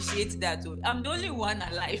appreciates that. Oh. I'm the only one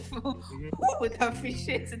alive who would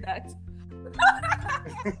appreciate that.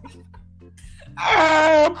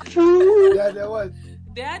 Yeah, there was.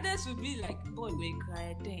 The others would be like, boy, we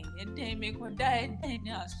cry then, and then make one die, and then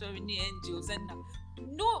now sorry, the angels, and now.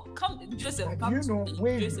 No, come, Joseph, Like, come you to know, me.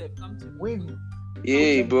 wait. Joseph, come to me. Wait.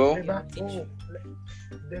 Yeah, bro.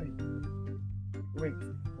 Debbie.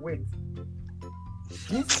 Wait.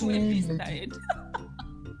 This When he's same lady, tired.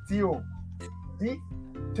 Theo,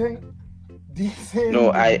 this same No,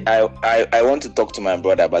 lady- I want to talk to my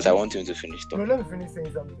brother, but I want him to finish No, talking. let me finish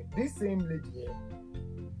saying something. This same lady here,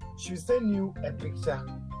 she'll send you a picture.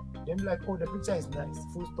 Then be like, oh, the picture is nice.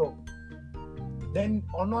 Full stop. Then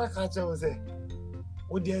another catcher will say,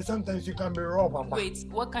 oh, dear, sometimes you can be raw, Papa. Wait,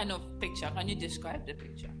 what kind of picture? Can you describe the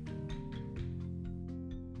picture?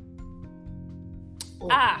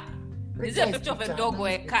 Oh, Is it a picture of a dog or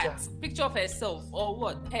a nice cat? picture. Picture of herself or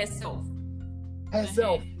what? Herself.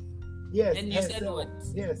 Herself. Yes. And you herself. said what?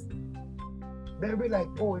 Yes. They'll be like,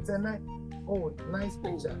 oh, it's a nice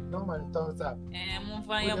picture. Normally thumbs up.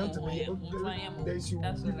 Mumfanya Then she will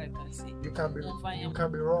That's all give- I can say. You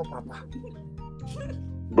can be raw, Papa.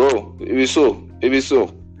 Bro, it be so.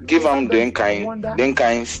 Give him Sometimes I wonder- then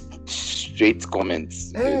kind straight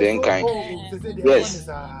comments. Eh, Then so, kind. they say the Yes.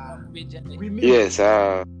 one is, we move. Yes,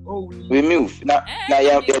 we move. Now, Eh,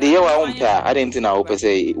 yeah, the year I didn't think I hope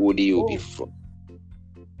say would you be from.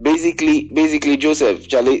 basically, Joseph,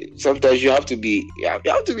 Charlie. Sometimes you have to be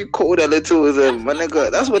cold a little with them, my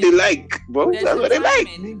nigga. That's what they like, bro. There's That's a what they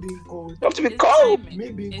like. Me being cold. You have to be It's cold. timing.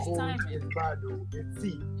 Me being It's cold timing. is bad though. It's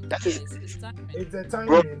see. That is, Yes, it's timing. It's a timing,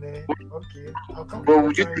 Bro. eh? Okay. I'll come bro. with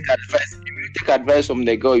Would you the take timing. advice? If you take advice from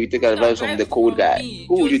the girl, you take advice from the cold guy. Me,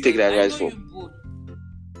 Who would you take the Joseph, I advice know from? you both.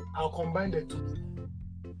 I'll combine the two.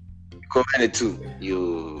 Combine the two.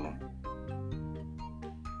 You.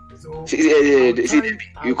 So See,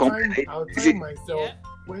 I'll you combine it. I'll See, time myself Yeah.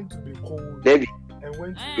 when to be cold Debbie, and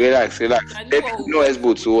when to relax. I know Debbie, what no will S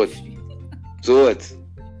boat. So work. what? So what?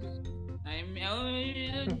 I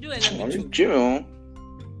do a I'm little just chilling.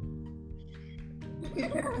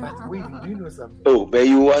 But wait, do you know something? Oh, but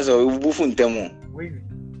you was a buffon demo. Wait,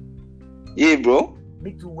 Yeah, bro.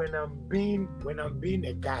 me too. When I'm being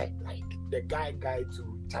a guy, like the guy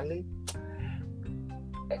to Charlie.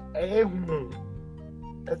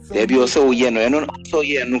 Debbie also, yeah, no, and also,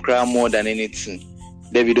 yeah, no cry more than anything.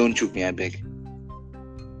 Debbie, don't choke me, I beg.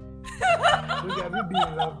 Have you been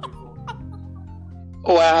in love before?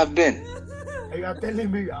 Oh, I have been. And you are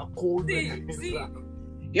telling me you are cold. See, when you're see. in love.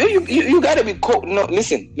 You gotta be cold. No,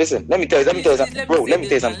 listen. Let me tell you something, bro. Let me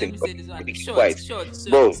tell you something. Short. So,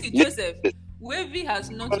 Bro, see, Joseph, Wavy has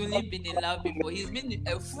not only been in love before, he's been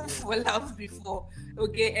a fool for love before.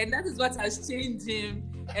 Okay, and that is what has changed him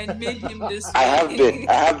and made him this way. I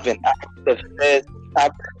have been.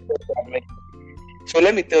 So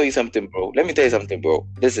let me tell you something, bro.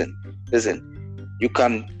 Listen. You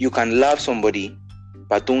can love somebody,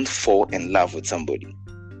 but don't fall in love with somebody.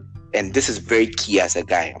 And this is very key as a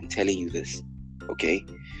guy. I'm telling you this. Okay?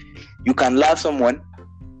 You can love someone,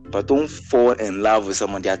 but don't fall in love with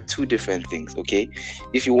someone. There are two different things. Okay?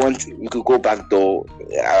 If you want, we could go back door.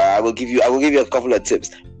 I will give you a couple of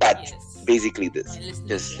tips. But Yes. basically this. And listen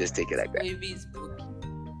Just again. take it like that. Wavy's book.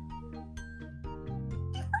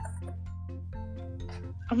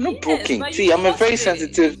 I'm not Yes, broken. but See, you've I'm a lost very it.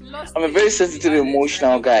 sensitive. You've lost I'm a it. very To be sensitive, honest,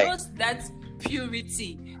 emotional you've guy. lost that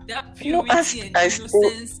purity, that No, purity and I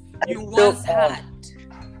innocence you still once am. had.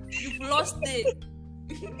 You've lost it.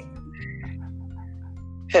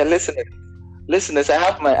 Hey, listeners, I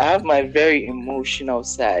have my very emotional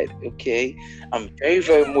side. Okay, I'm very,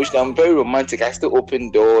 very emotional. I'm very romantic. I still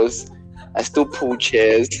open doors. I still pull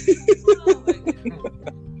chairs. Oh my God.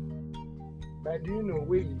 But do you know,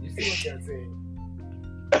 wait, you see what you're saying?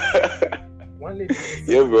 One lady said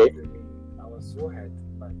Yeah, bro. to me, I was so hurt,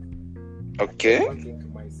 but Okay. I was thinking to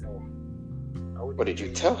myself, I wouldn't What did you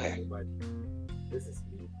do it tell to her? anybody. This is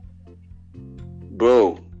me.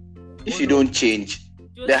 Bro, if you don't change,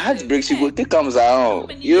 the heart breaks. You go take comes out.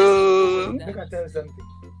 many years Yo, ago? Make I tell you something.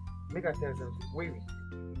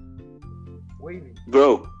 Wait.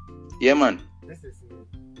 bro. Yeah, man. This is me.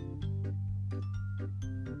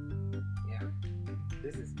 Yeah.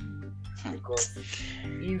 This is me. Because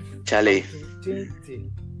if Charlie.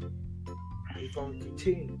 if I'm to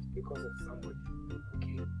change because of somebody,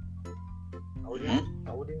 okay, I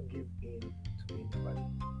wouldn't give in to anybody.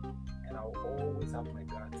 And I'll always have my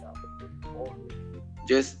guards up.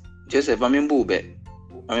 Always. Joseph, I'm in bed.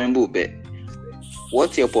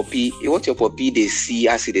 What your puppy they see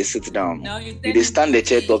as they sit down. Now you You they stand the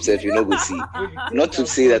chair top self, you know go see. Not to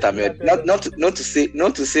say that I'm your not to say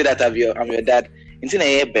that I'm your dad.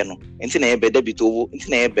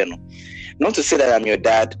 Not to say that I'm your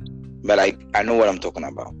dad, but like I know what I'm talking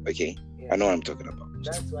about. Okay, I know what I'm talking about.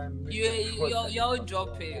 That's why I'm You're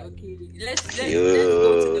dropping. Okay, let's go to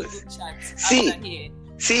Yo. the group chat. See. After here.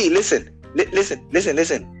 See, listen.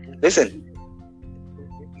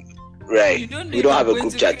 Right. You don't know We if don't I'm have a going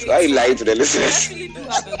group to chat. create Why are you lying to the We listeners? actually do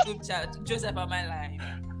have a group chat. Joseph, am I lying?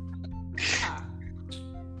 Ah.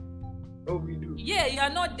 Oh, we do. Yeah, you are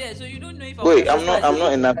not there, so you don't know if Wait, I'm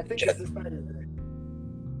not in I that think chat. his sister is there.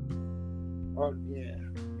 Oh, yeah.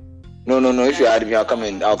 No. If you add me, I'll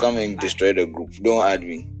come and destroy the group. Don't add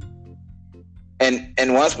me.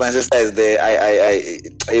 And once my sister is there,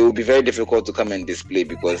 it will be very difficult to come and display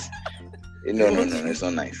because no, it's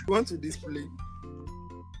not nice. You want to display?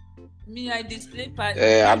 Me, I display part.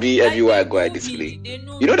 I be everywhere I go, I display.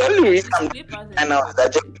 You know the only reason I'm and now is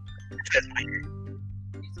that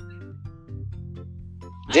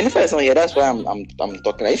Jennifer is not here. That's why I'm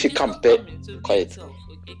talking. If you come, quiet.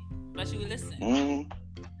 Okay, but she will listen.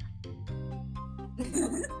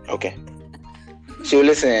 Okay. She will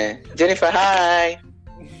listen. Jennifer, hi.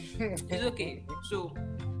 It's okay. So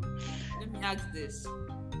let me ask this.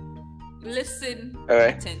 Listen All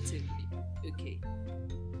right. attentively. Okay.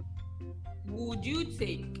 Would you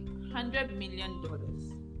take $100 million,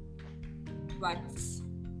 but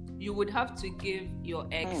you would have to give your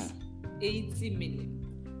ex 80 million?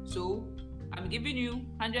 So I'm giving you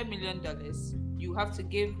 $100 million. You have to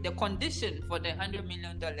give, the condition for the $100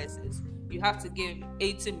 million is you have to give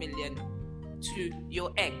 80 million to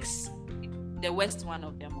your ex, the worst one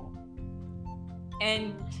of them all.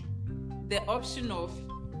 And the option of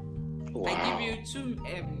I give you two,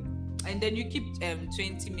 and then you keep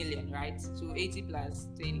 20 million, right? So 80 plus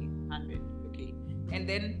 20, 100, okay. And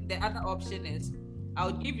then the other option is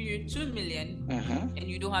I'll give you 2 million, and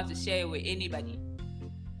you don't have to share it with anybody.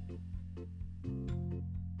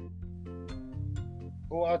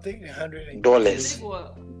 Oh, I'll take the $100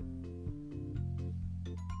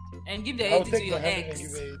 and give the 80 to your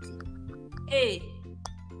ex. Hey.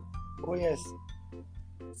 Oh yes.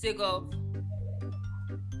 Sake of.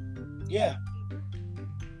 Yeah.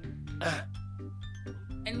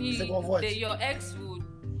 And your ex would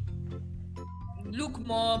look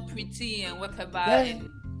more pretty and whatever. Yeah,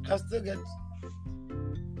 I'll still get.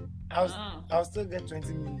 I'll still get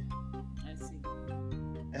 20 million. I see.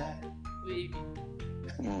 Baby.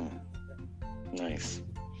 Nice.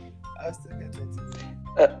 I'll still get 20 million.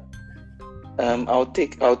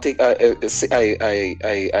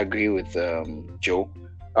 I agree with Joe.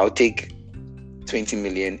 I'll take 20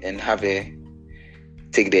 million and have her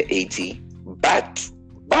take the 80. But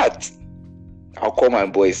I'll call my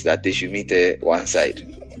boys that they should meet one side.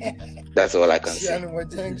 That's all I can say.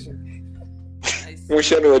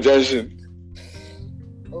 Mushanwa Junction.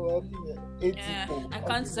 Oh, I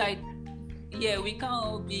can't side. Yeah, we can't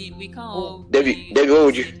all be. Debbie, what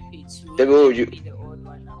would you? Debbie, what would you? Be the odd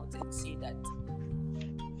one out and see that.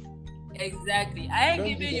 Exactly. I ain't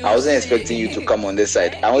giving you. I wasn't expecting you to come on this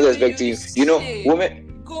side. I was expecting you. You know,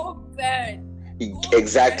 women. Go burn.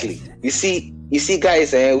 Exactly. You see,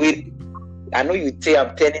 guys. I know you say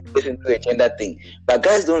I'm turning this into a gender thing, but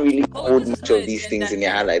guys don't really hold much of these things in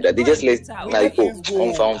their hand like that. They just let found.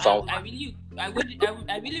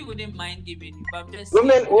 I really wouldn't mind giving you, but I'm just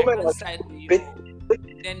women side with you.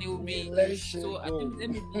 Then it will be so.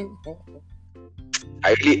 I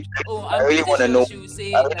really want to know.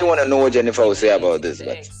 I really want to know what Jennifer will say about this.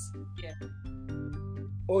 But. Yeah.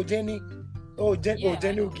 Jenny will give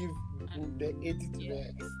the 80 to the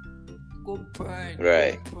ex. Go burn.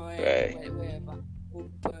 Right. Wherever. Go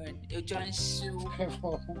burn. You join shoe.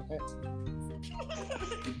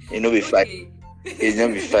 It no be fight. It's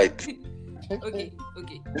not be fight. Okay.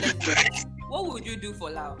 What would you do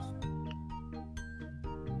for love?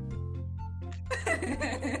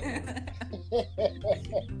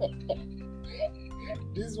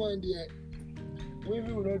 This one there, we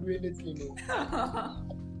will not do anything.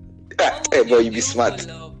 Hey boy, you be smart.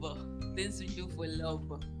 Things we do for love.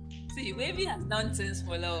 See, Wavy has done things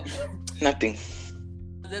for love. Nothing.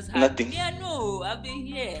 Nothing. Yeah, no, I've been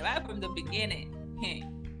here right from the beginning.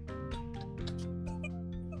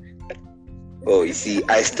 Oh, you see,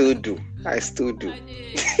 I still do.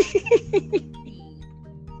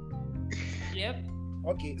 Yep.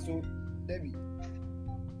 Okay, so Debbie,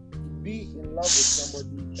 be in love with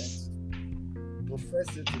somebody and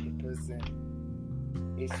profess it to the person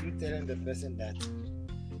is you telling the person that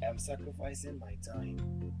I'm sacrificing my time,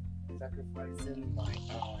 sacrificing my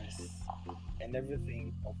hours and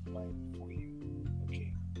everything of mine for you.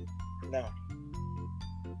 Okay. Now,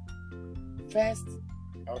 first,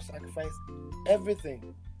 I'll sacrifice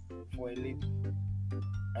everything for a lady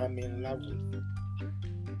I'm in love with.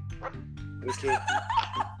 Okay.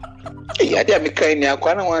 Yeah, they are making a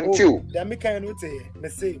corner one too. They are making no say. Me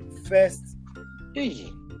say first.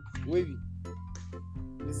 Hey. Wait.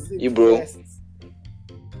 Me say you bro.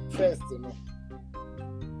 First, you know.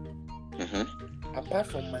 Apart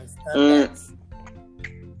from my standards.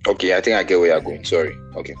 Okay, I think I get where you're going. Sorry.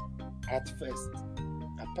 Okay. At first,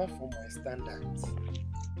 apart from my standards,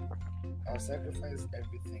 I'll sacrifice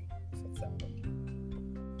everything for somebody.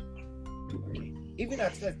 Okay. Even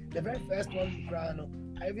at first, the very first one you cry,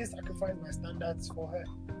 I even sacrificed my standards for her.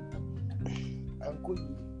 And could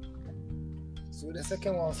so the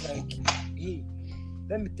second one was like, hey,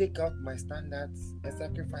 let me take out my standards and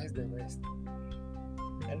sacrifice the rest.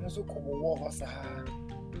 And also come over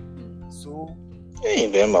so hey,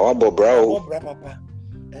 remember what bro? Papa.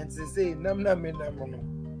 And to say nam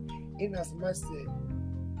in as much as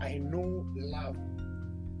I know love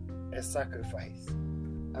a sacrifice.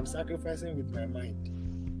 I'm sacrificing with my mind.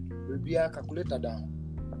 Will be a calculator down.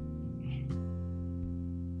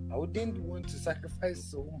 I wouldn't want to sacrifice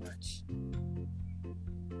so much.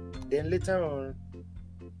 Then later on,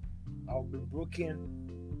 I'll be broken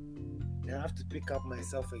and I have to pick up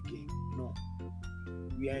myself again. No.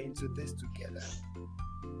 We are into this together.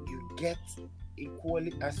 You get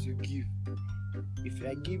equally as you give. If you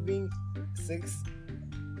are giving 6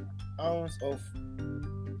 ounces of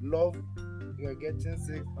love you are getting 6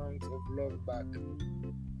 ounces of love back.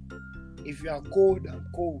 If you are cold, I'm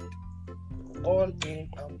cold. All in,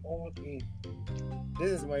 I'm all in.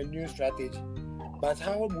 This is my new strategy. But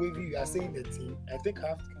how wavy you are saying the thing, I think I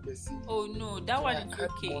have to come and see. Oh no, that one is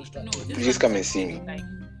okay. No, Please come and see me. Like,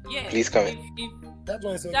 yeah. Please come. If that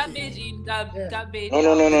one is okay. garbage in, garbage.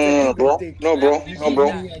 No, bro. No, bro.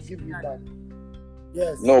 I give you back.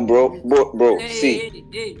 Yes. No, bro. Hey, See,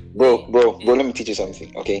 hey, bro. Let me teach you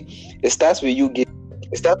something. Okay, it starts with you giving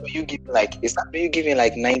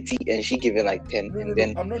like 90 and she giving like 10, No, and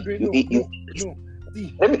then I'm not doing you. No.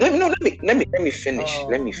 See. Let me finish.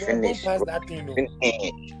 Let me finish. Don't pass that thing, no.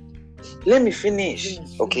 Let me finish.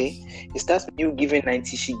 Okay, it starts with you giving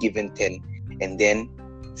 90, she giving 10, and then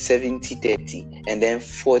 70-30, and then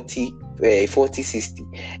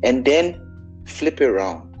 40-60, and then flip it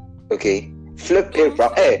around. Okay, flip it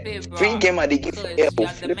round. Hey, free gamer they give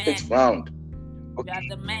flip it round. Okay. You are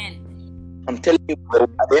the man. I'm telling you, bro,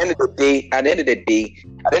 at the end of the day,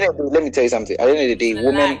 let me tell you something. At the end of the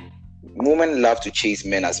day, women love to chase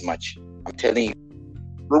men as much. I'm telling you.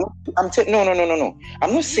 No. I'm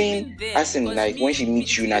not saying as in like when she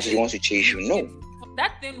meets you now she wants to chase you. No.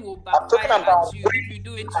 That thing will backfire at you if you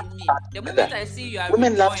do it to me. The moment I see you are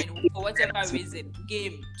withdrawing for whatever reason,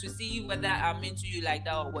 game, to see whether I'm into you like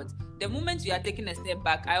that or what. The moment you are taking a step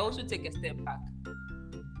back, I also take a step back.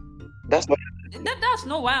 That's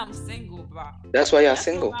not why I'm single, bro. That's why you're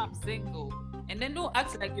single. Not why I'm single. And then don't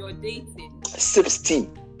act like you're dating. Sips tea.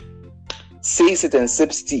 Says it and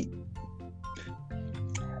sips tea.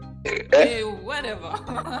 Hey, whatever.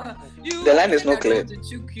 The line is not clear. To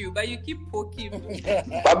choke you, but you keep poking.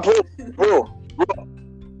 But bro.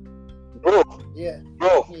 Yeah.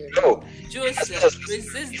 Bro. Joseph,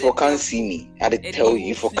 resist if you can't see me, I did tell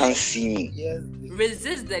you, if you can't see me. Yes.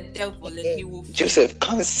 Resist the devil and he will flee. Joseph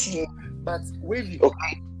can't see me. But Wavy,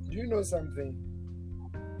 okay. Do you know something?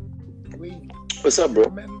 Wavy. What's up, bro?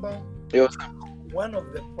 Remember one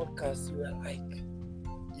of the podcasts you were like,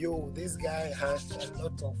 yo, this guy has a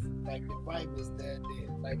lot of, like, the vibe is there.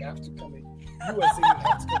 Like, I have to come in. You were saying I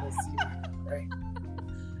have to come and see me, right?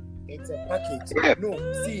 It's a package. Yeah. No,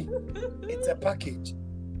 see, it's a package.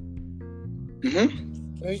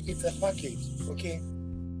 It's a package, okay?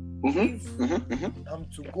 I'm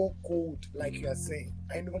to go cold, like you are saying.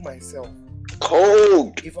 I know myself.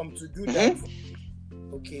 Cold. If I'm to do that,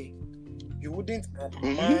 okay, you wouldn't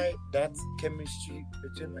admire that chemistry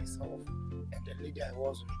between myself and the lady I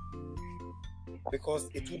was with, because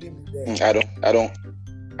it wouldn't be there.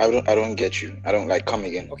 I don't get you. I don't like. Come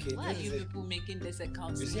again. Okay. Why are you people making this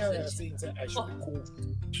account? You see how I'm saying that I should be cool.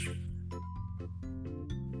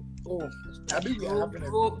 Oh, I think we are having a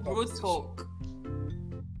bro talk.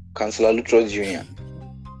 Councillor Lutro Jr.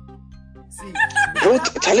 See,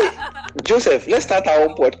 Charlie, Joseph, let's start our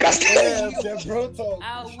own podcast. Yeah, the bro talk.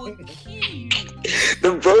 I will kill you.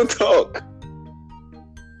 The bro talk.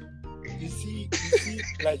 You see,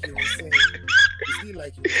 like you were saying.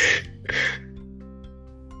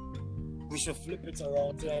 We should flip it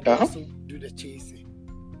around and also do the chasing.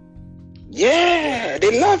 Yeah,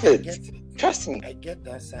 they love it. Trust me. I get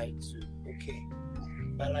that side too. Okay.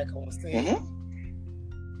 But like I was saying,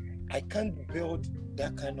 I can't build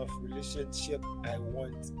that kind of relationship I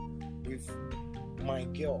want with my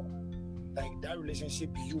girl. Like that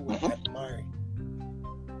relationship you were admiring.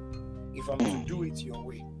 If I'm to do it your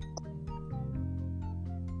way.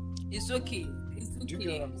 It's okay. Do you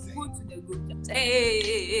get what I'm saying? Go to the group chat.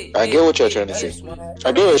 Hey. I get what you're trying to say.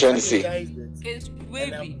 I get what you're trying to say. It's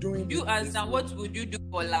wavy. You answer. What would you do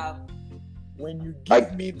for love? When you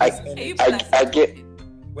give me this energy, I get.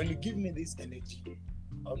 When you give me this energy,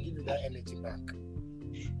 I'll give you that energy back.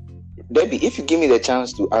 Debbie, if you give me the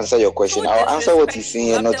chance to answer your question, I'll answer what he's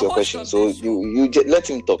saying and not your question. So you just let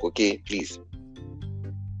him talk, okay, please.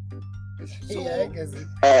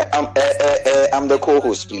 I'm the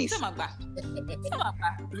co-host, please. Please, I'm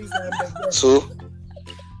the guest. So.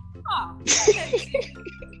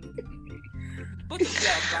 Both of you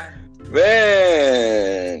are banned.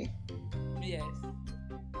 Man. Yes.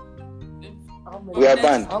 We are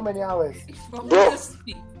banned. How many hours?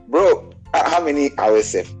 Bro, how many hours,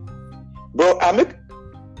 sir? Bro,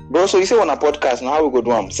 so you say on a podcast now, how we go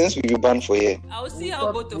do them since we be banned for here? I'll see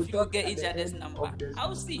how both of you get each other's number.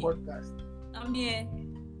 I'll see. Podcast. I'm here.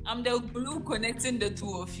 I'm the glue connecting the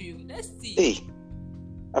two of you. Let's see. Hey,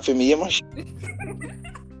 I feel me,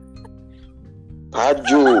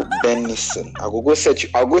 Pajo Benison. I'll go search you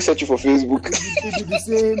for Facebook. It be the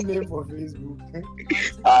same name for Facebook.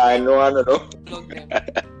 I know. Block them.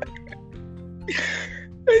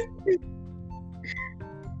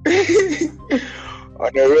 On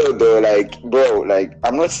the real though, like bro, like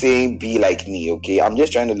I'm not saying be like me, okay? I'm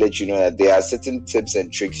just trying to let you know that there are certain tips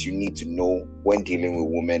and tricks you need to know when dealing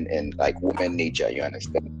with women and like woman nature. You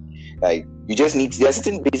understand? Like you just need there are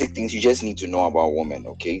certain basic things you just need to know about women,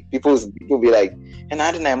 okay? People be like, and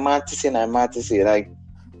I didn't say like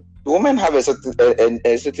women have a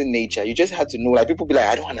certain nature. You just have to know. Like people be like,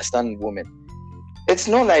 I don't understand women. It's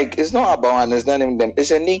not about understanding them. It's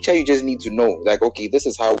a nature you just need to know. Like, okay, this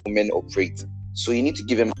is how women operate. So you need to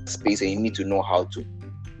give them space and you need to know how to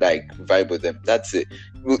like vibe with them. That's it.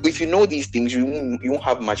 If you know these things, you won't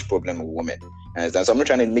have much problem with women. Understand? So I'm not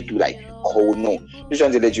trying to make you like cold. No, I'm just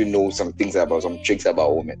trying to let you know some things about some tricks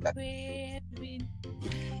about women. Like,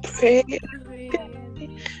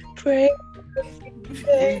 pray.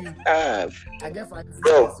 I get 5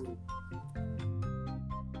 Bro. sisters.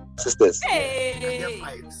 Sisters. Hey. I get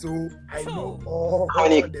 5, so I know all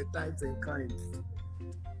many- the types and kinds.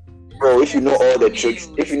 Bro, if you know all the tricks,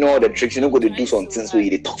 you're not going to do some things where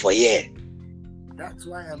you talk for a year. That's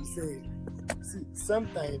why I'm saying. See,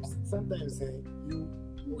 sometimes you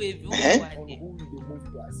Wait, on who you move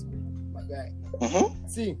to as my guy. Mm-hmm.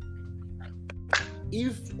 See,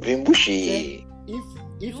 if Rimbushi. you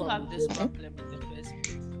I'm have with this them, problem in the first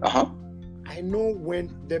place. Uh-huh. I know when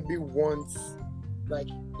Debbie wants, like,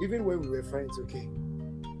 even when we were friends, okay.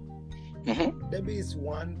 Mm-hmm. Debbie is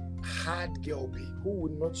one hard girl who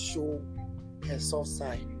would not show her soft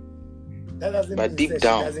side. That doesn't But mean deep that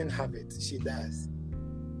down- she doesn't have it. She does.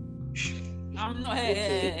 I'm not.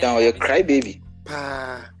 Now you cry, baby.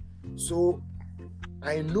 Pa. So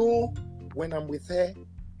I know when I'm with her,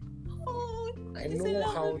 Oh, I it's a know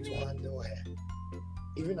love how with to me. handle her.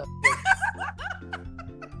 Even at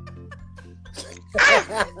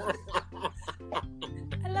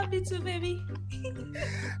I love you too, baby.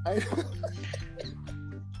 I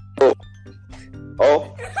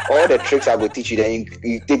All the tricks I will teach you, then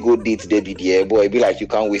you take good date Debbie, dear boy. Be like you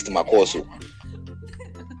can't waste my course. Oh.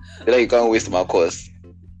 Be like you can't waste my course.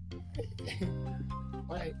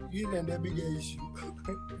 Why? You and the bigger issue.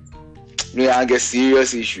 No, I get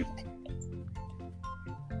serious issue.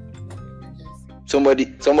 Somebody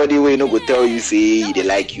will not go tell you say they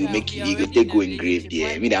like you, make you go take go engrave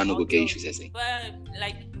there. Me that no go get issues. I say. But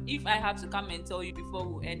like, if I have to come and tell you before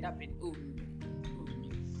we end up in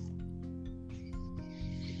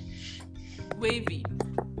wavy,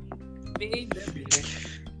 baby.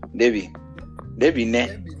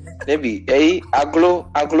 Debbie, hey,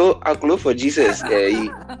 aglo for Jesus,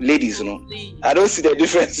 ladies, you know. Please. I don't see the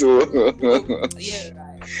difference. So. Yeah,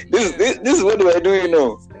 right. This is what we are doing, you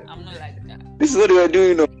know. I'm not like that. This is what we are doing,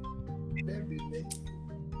 you know.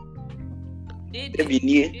 Debbie,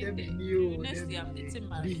 Debbie, next year I'm dating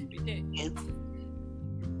my baby.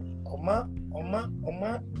 Oma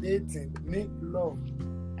dating, make love.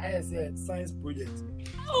 I said science project.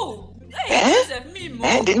 Oh, hey, Joseph, me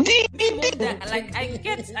more. Didn't Me more that, like, I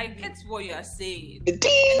get what you are saying, and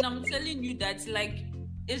I'm telling you that, like,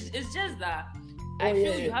 it's just that I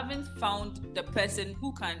feel you haven't found the person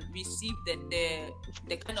who can receive the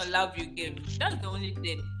kind of love you give. That's the only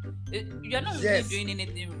thing. You're not really doing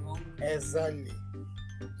anything wrong. Exactly.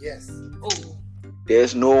 Yes. Oh,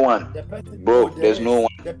 There's no one. The person, Bro, there's no one.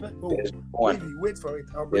 The person, There's no one. Baby, wait for it.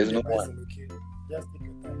 I'll bring There's the no person, okay? Just take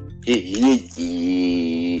your time.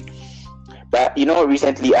 But you know,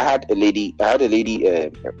 recently I had a lady.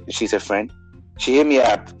 She's a friend. She hit me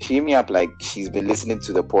up like she's been listening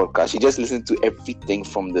to the podcast. She just listened to everything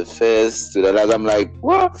from the first to the last. I'm like,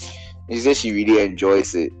 what? She said she really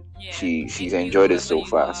enjoys it. yeah. She's Thank you, enjoyed it whoever so you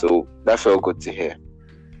far. are. So that felt good to hear.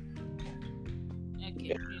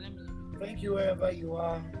 Okay, let me. Thank you wherever you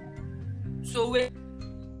are. So wait,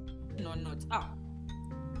 no, not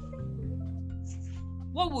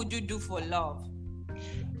What would you do for love?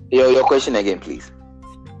 Your question again, please.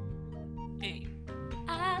 Hey,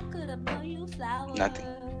 I could have bought you flowers. Nothing.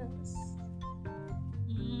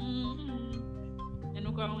 And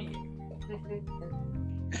look around here.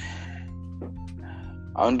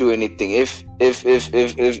 I don't do anything. If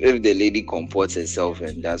the lady comports herself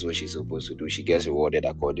and that's what she's supposed to do, she gets rewarded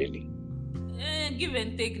accordingly. Give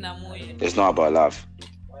and take na more. It's not about love.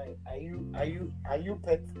 Why are you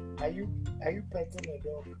petting a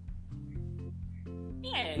dog?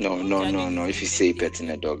 Yeah. No. If you say petting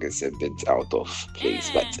a dog, it's a bit out of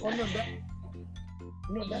place. Yeah. But Oh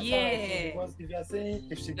that's how I feel, because if you're saying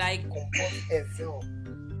if she Like-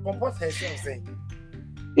 comports herself, saying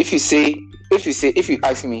if you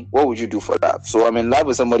ask me, what would you do for love? So I'm in love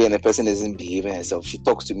with somebody and the person isn't behaving herself. She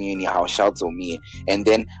talks to me anyhow, shouts on me, and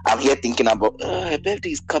then I'm here thinking about her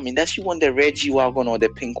birthday is coming. Does she want the red G-Wagon or the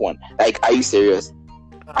pink one? Like, are you serious?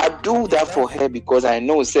 I do that for her because I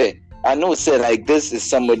know, say, I know, say like this is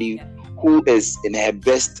somebody who is in her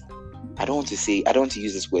best. I don't want to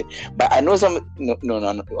use this word, but I know some.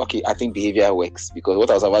 No. Okay, I think behavior works, because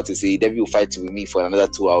what I was about to say, Debbie will fight with me for another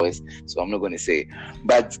 2 hours, so I'm not going to say.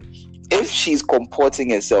 But if she's comporting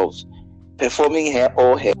herself, performing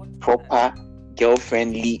all her proper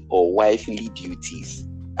girlfriendly or wifely duties,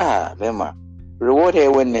 Mema, reward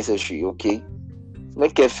her when necessary. Okay,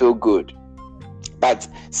 make her feel good. But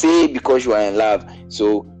say because you are in love,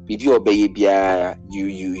 so if you obey, you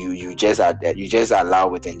just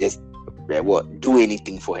allow it and just do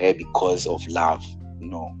anything for her because of love.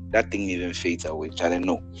 No, that thing even fades away. I don't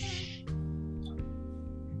know.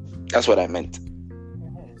 That's what I meant.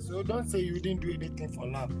 So don't say you didn't do anything for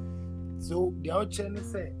love. So the old channel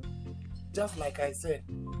said, just like I said,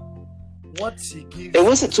 what she gives. It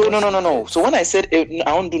wasn't so. No. So when I said I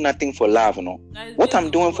don't do nothing for love, what I'm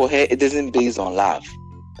doing for her, it isn't based on love.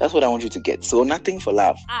 That's what I want you to get. So nothing for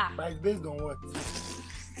love. But it's based on what?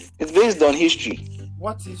 It's based on history.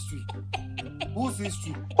 What history? Whose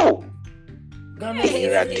history? Oh, Ghana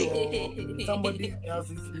history. Somebody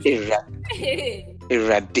else's history.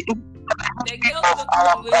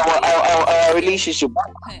 Our relationship.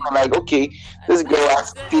 I'm like, okay, this girl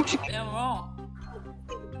has teaching.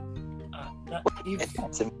 If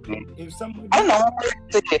somebody, I don't know.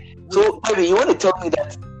 So maybe you want to tell me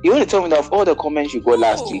that of all the comments you got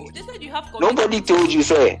last week, they said you have nobody told you,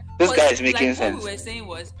 say this guy is making sense. What we were saying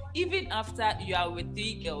was, even after you are with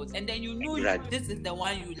 3 girls and then you know this is the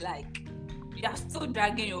one you like, you are still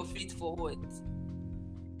dragging your feet for what?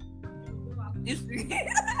 It's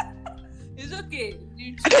okay.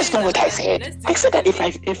 That's not what I said. I said that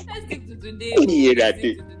let's stick to today.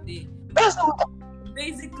 That's not.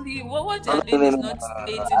 Basically, what you're doing is not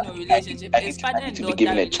dating or relationship. It's father and daughter. To be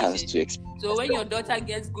given a chance to explain. So when your daughter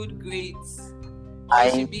gets good grades,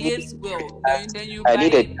 she behaves well, then you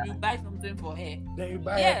buy something for her. Then you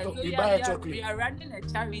buy a chocolate. You are running a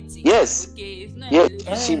charity. Yes. Okay, it's not.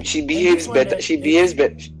 Yes. She behaves better. She behaves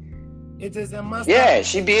better. It is a must. Yeah,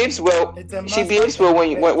 she behaves well. She behaves well when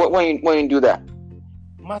you do that.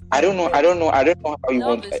 I don't know how you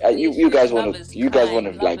want. You guys want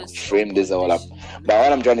to like frame this all up. But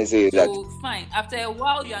what I'm trying to say is that. So fine. After a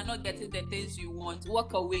while, you are not getting the things you want.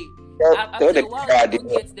 Walk away. After a while, you don't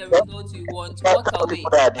get the results you want. Walk away.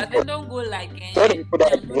 But then don't go like, I'm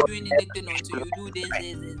not doing anything until you do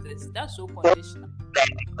this. That's so conditional.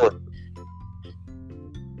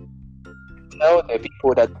 Tell the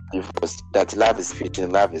people that love is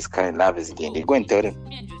fitting, love is kind, love is gain. They go and tell them.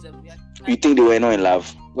 You think they were not in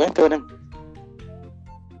love? Go and tell them.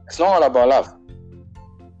 It's not all about love.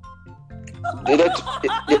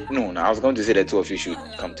 No, I was going to say the two of you should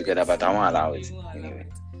come together, but I won't allow it. Anyway.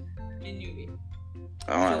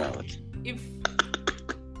 I won't allow it. If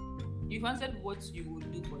you've answered what you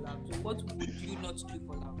would do for love, so what would you not do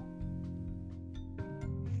for love?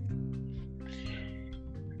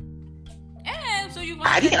 So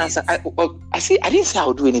I didn't answer. I didn't say I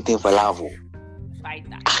would do anything for love. Fight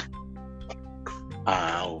that.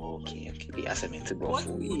 Okay. What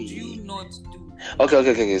would you not do?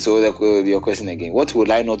 Okay. So your question again. What would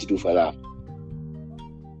I not do for love?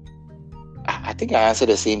 I think I answered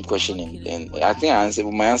the same question, and I think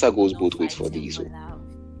my answer goes both ways for these. So.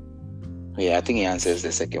 Yeah, I think he answers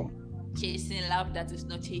the second one. Chasing love that is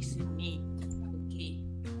not chasing me. Okay.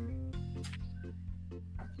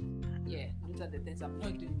 Yeah, those are the things I'm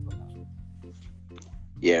not doing for love.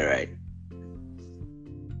 Yeah,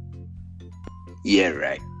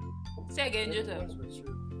 right. Say again, Joseph.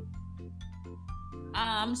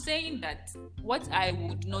 I'm saying that what I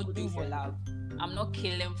would not do for love, I'm not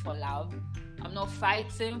killing for love, I'm not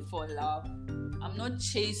fighting for love, I'm not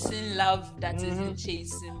chasing love that isn't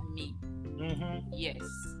chasing me. Yes,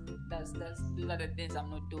 those are the things I'm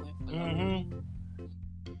not doing for love.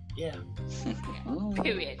 Yeah.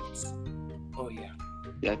 Period. Oh yeah.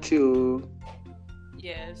 Yeah too.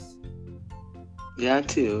 Yes. Yeah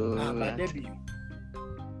too. But Debbie,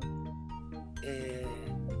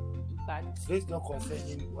 this is not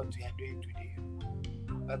concerning what we are doing today.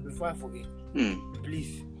 But before I forget,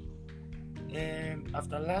 please,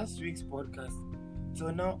 after last week's podcast, so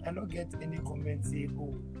now I don't get any comments saying,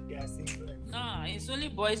 oh, they are saying. Nah, it's only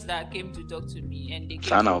boys that came to talk to me, and they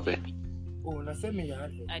came to me. Oh, now send me your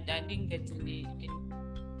answer. I didn't get any.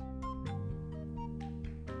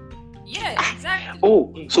 Yeah, exactly.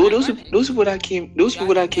 Oh, so those people that came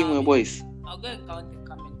were boys. I'll go and count the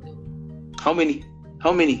comment though. How many?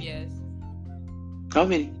 Yes. How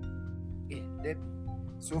many? Yeah,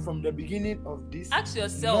 so from the beginning of this, ask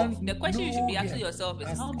yourself. The question you should be asking yourself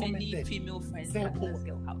is, how many female friends does this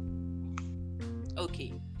girl have?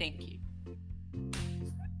 Okay, thank you.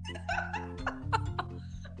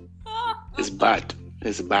 bad.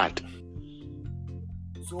 It's bad.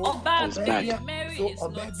 So Oba bad. Mary so is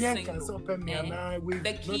not Obebian can single. open me and I will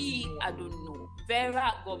Becky, I don't know.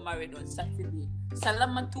 Vera got married on Saturday.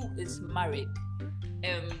 Salamatu is married.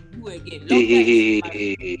 Who again? Loka is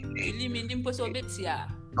married. Ilimi Nimpo Sobetia.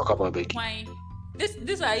 Talk about Becky. Why?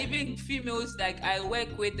 These are even females like I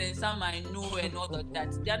work with and some I know and all of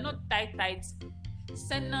that. They are not tight.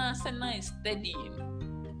 Senna is studying.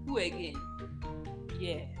 Who again?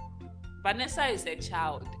 Yeah. Vanessa is a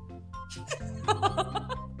child.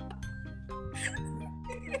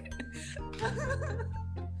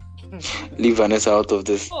 Leave Vanessa out of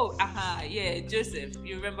this. Oh, yeah, Joseph.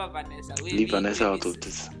 You remember Vanessa? Leave Vanessa out of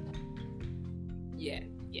this. Yeah.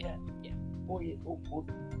 Oh, yeah.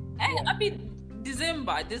 I mean,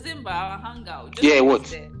 December, our hangout. Yeah,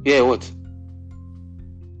 what? Yeah, what?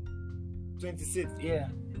 26, yeah.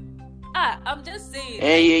 I'm just saying.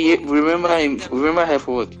 Yeah. Remember him. Remember her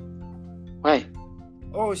for what? Why?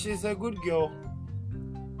 Oh, she's a good girl.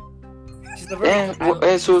 She's a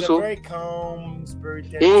very calm,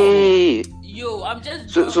 spirited. Hey. Yo, I'm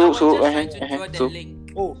just trying to draw the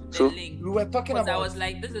link. Oh, the link. We were talking about. I was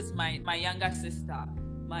like, this is my younger sister,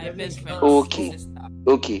 my best friend. Okay. Sister.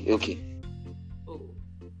 Okay. We're Okay.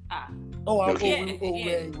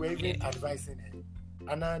 advising her.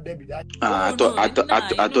 Anna Debbie, that.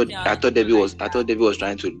 I thought Debbie was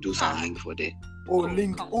trying to do some link for that. Oh,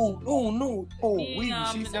 link. Oh, no. Oh,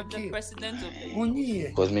 she's the okay. president of the. Oh, yeah.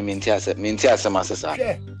 Because me mintia sama sasa.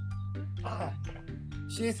 Yeah.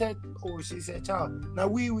 She said, she's a child. Now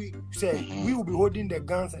we said we will be holding the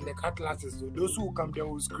guns and the cutlasses. So those who come there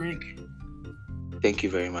will screen. Thank you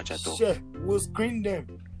very much, Ato. Sure, we'll screen them.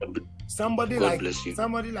 Somebody God like bless you.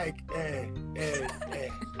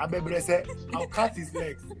 Abebre said, I'll cut his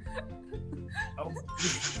legs.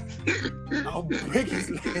 I'll break his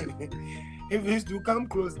leg. If he's to come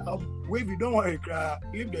close, I'll wave. You don't worry, cry.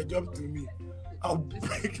 Leave the job to me. I'll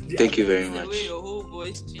break the Thank you very The much. way your whole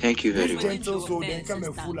voice changes. Thank you very This much. gentle soul, then come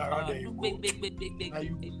and fool around there. You go.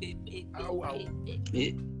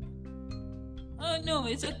 Oh no,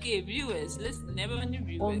 it's okay, viewers. Listen, never many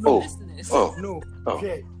viewers, no. listeners. No, Oh.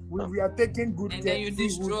 okay. We are taking good And care. then you We'll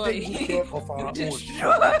destroy. take good care of our You own.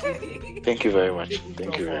 destroy. Thank you very much.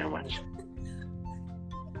 Thank you very much.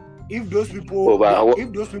 If those people, but are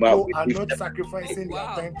if- not sacrificing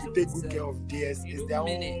Wow. their time to take good care of theirs, it's their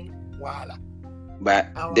Minute. own wahala. But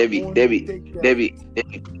Our Debbie, own Debbie, take care.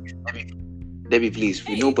 Debbie, please.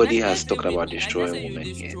 Hey, Nobody let's has say talked about women. I destroying just say you women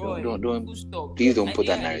here. destroy. Don't Full stop. please don't put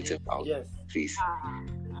that Yeah. narrative out, Yes. please.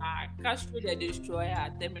 Castro the destroyer,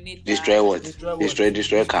 Terminator. Destroy what? Destroy what?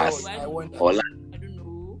 Destroy cars. I want Or I don't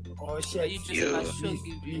know. or Are you shit. just Yeah. Castro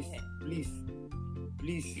give you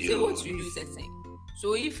Please. say what you do is a thing.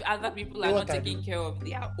 So if other people are Say not what I taking do. care of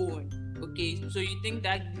their own, okay, so you think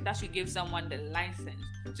that should give someone the license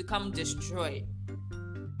to come destroy?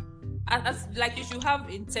 As like you should have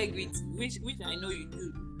integrity, which I know you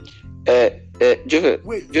do. Joseph,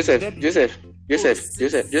 Wait, Joseph, Debbie. Joseph,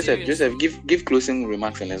 seriously? Joseph, give closing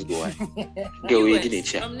remarks and let's go. Girl, we Viewers, didn't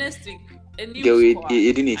check. from next week, a new Girl, squad.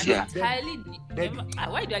 you didn't And check. entirely Debbie.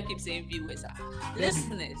 why do I keep saying viewers?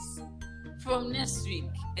 Listeners, from next week,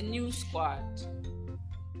 a new squad.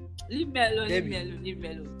 Leave me alone,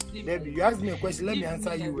 Debbie, you asked me a question. Let me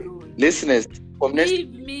answer you. alone. Listeners, from next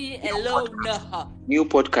Leave me alone. new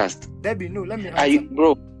podcast. Debbie, no, let me answer. Are you,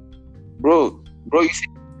 bro?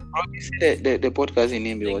 You said the podcast in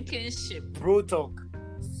name be what? Sinking ship. Bro talk.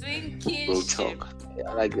 Sinking Bro ship. talk.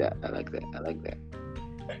 I like that.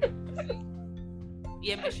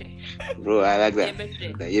 Yeah, Beshe. Bro, I like Yeah, that.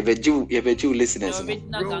 Beshe. You bet you The listeners. No?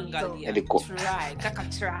 original Bro, Gangalia. and the co- Try. Kaka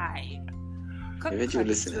try. bet you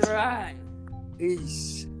listeners. Try.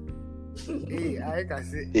 Ish. Hey, I can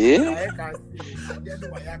say. Yeah? I can say. I don't know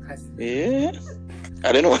why I can say. Yeah.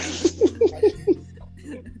 I don't know. I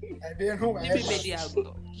don't know why I Maybe can say.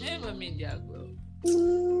 Diablo. Never mean Diablo.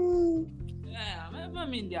 Yeah, never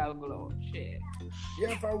mean Diablo. Shit.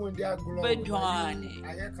 Yeah, if I win the aglo. But Johnny. I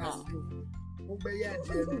can say. Who be ya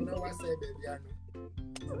Jenny? No, I say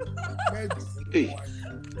baby.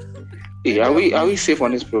 Hey, are we safe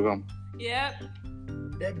on this program? Yep.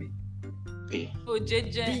 Debbie. Hey. Oh,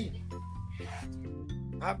 JJ. B.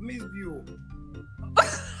 I've missed you.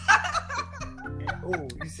 Oh,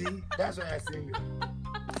 you see, that's why I sing you.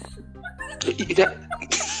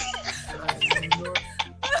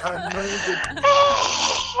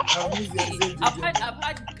 I've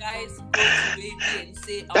had guys go to Wavy and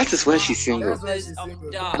say That is why she's single. That's why she's I'm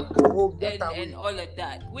single. dark Oh, get and all of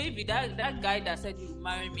that. Wavy, that guy that said he would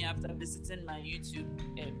marry me after visiting my YouTube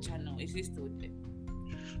channel, is he still there?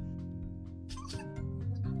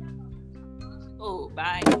 Oh,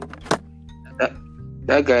 bye.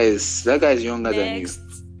 That guy is younger than you. Next.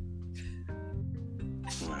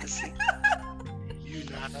 Oh, I see.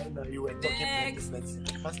 You were talking plenty,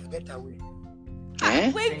 but must get away.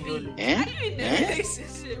 Eh? Wait, are you in a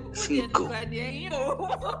relationship? Single.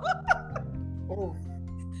 Oh,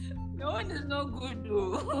 No one is not good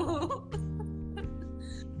though.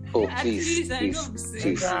 Oh, At please, least I know I'm please,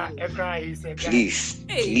 single. please,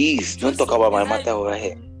 Hey, please, don't talk Joseph, about my is that matter over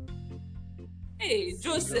here. Hey,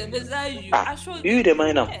 Joseph, is that you? Ah, I showed you the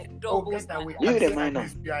minor. Double get away. You I the said I minor.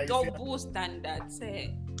 miss you. double standards. Eh?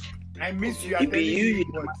 I miss you. It I'm be telling you, you you-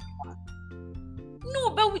 what. No,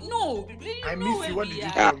 but no. I know miss where you. What we did you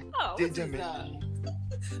are. tell me? Oh, what is JJ, that?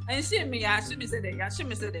 And see me, I should be said that. I should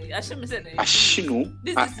be said that. I should be said that. Ashino.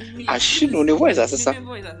 This is me. Ashino, the voice This is assessor. me,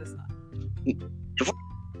 voice assessor.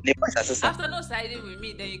 The voice assessor. After not siding with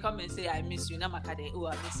me, then you come and say I miss you. Now oh,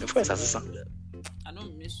 I miss The you. voice assessor. I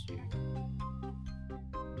don't miss you.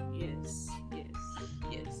 Yes.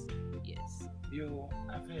 Yo,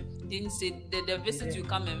 I've heard. Didn't say the visit you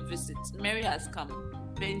come and visit. Mary has come.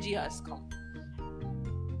 Benji has come.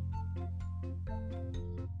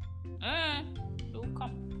 They'll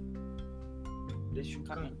come. They should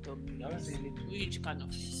Come come. and tell me. I don't say anything. Which kind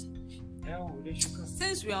of this? Hell, they should come.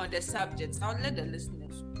 Since we're on the subject, I'll let the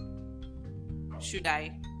listeners. Should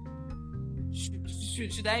I?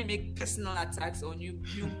 Should I make personal attacks on you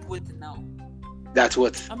both now? That's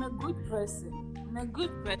what. I'm a good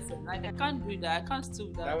person. Like I can't do that. I can't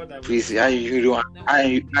do That that. what I Please, you don't you don't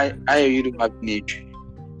have any issue.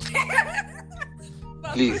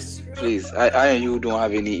 Please, I and you don't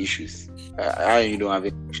have any issues. I and you don't have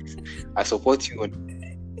any issues. I support you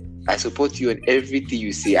on everything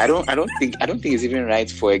you say. I don't think it's even right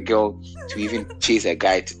for a girl to even chase a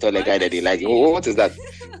guy to tell a guy that they like him. Oh, what is that?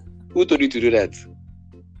 Who told you to do that?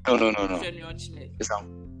 No.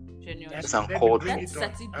 It's uncalled for. That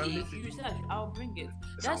Saturday, you said I'll bring it.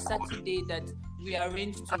 That Saturday that we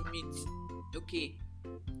arranged to meet, okay,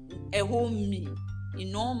 a whole me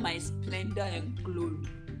in all my splendor and glory,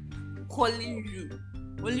 calling you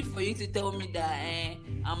only for you to tell me that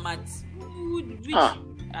I'm at which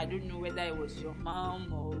I don't know whether it was your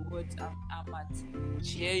mom or what. I'm at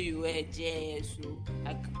cheer you so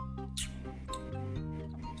I come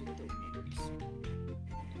to tell me this.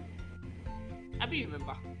 I don't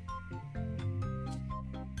remember.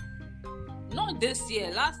 Not this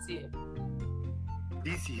year, last year.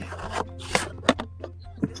 This year.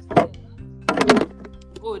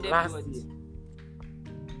 Oh, Debbie Last was. year.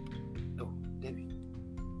 No, Debbie.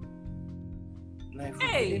 No, if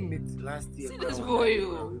Hey! we didn't meet last year, See this we boy,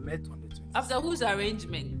 oh. we met on the 20th. After whose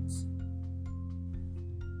arrangement?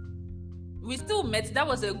 We still met. That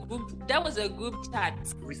was a group chat.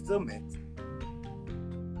 We still met.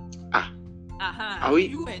 Are we?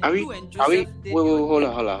 You and Wait, Joseph did hold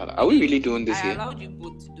on. Are we really doing this I here? allowed you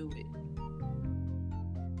both to do it.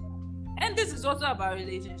 And this is also about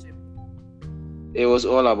relationship. It was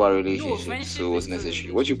all about relationship, friendship so it was is still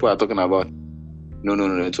necessary. What you people are talking about? No.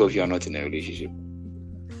 The two of you are not in a relationship.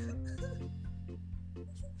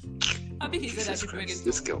 Maybe he said I Jesus should bring Christ, it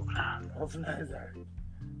this to girl.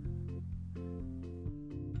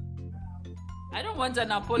 I don't want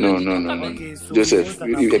an apology. No. Don't come and- Okay, so Joseph,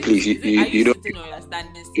 please, Are you don't sitting or you're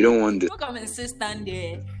standing still? you don't want this. Don't come and stand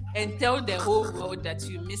there and tell the whole world that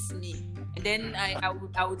you miss me. And then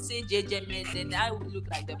I would say JJ mess, and I would look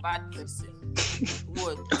like the bad person.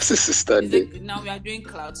 What? Sister, Is it, now we are doing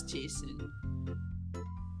cloud chasing.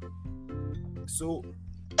 So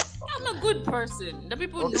I'm a good person. The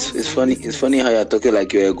people know. it's funny. It's funny how you're talking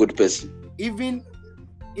like you're a good person. even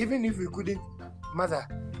if we couldn't, mother,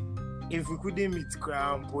 if we couldn't meet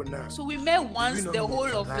Crown Bona, So we met once We the know whole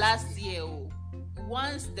me of last last year. Oh.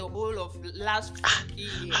 Once the whole of last fucking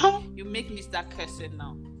year. How? You make me start cursing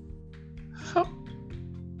now.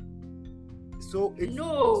 so it's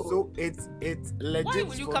No. so it's legit. Why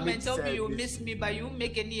would you for come me and to tell say me you this. miss me, but you won't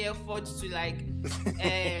make any effort to like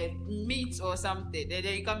meet or something? And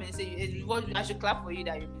then you come and say, "What? I should clap for you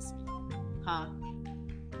that you miss me." Huh?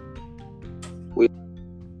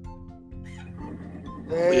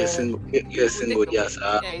 You're single, yes,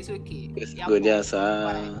 Yeah, it's okay. Yes, Yeah, good, Paul. yes,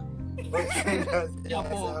 Yeah,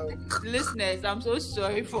 Paul. Listeners, I'm so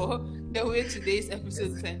sorry for the way today's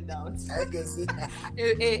episode turned out. I guess it.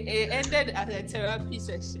 It ended as a therapy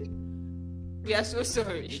session. We are so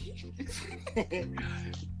sorry.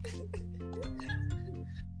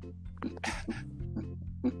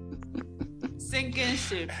 Sinking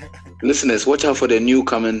ship. Listeners, watch out for the new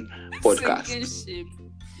coming podcast. Sinking ship.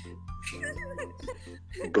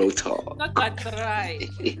 Bro talk. Not try.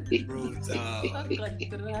 Brutal. Not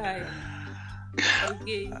try.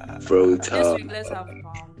 Okay. Bro This talk. week, let's have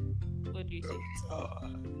fun. What do you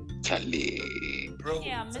everything. Charlie.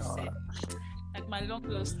 Yeah, I miss it. Like my long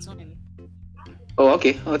lost twin. Oh,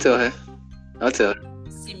 okay. I'll tell her.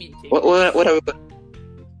 See me. What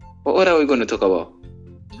are we going to talk about?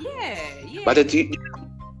 Yeah. But the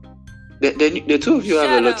two of you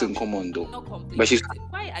have a lot in common, though. Not But she's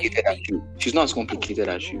Why are you complicated as you. She's not as complicated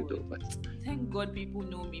as you, though. But thank God people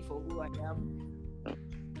know me for who I am.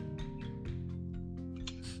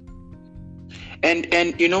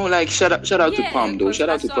 And you know, like shout out to Pam though. Shout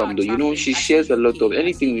out to Pam though. You know, she shares a lot of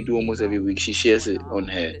anything we do almost every week. She shares it on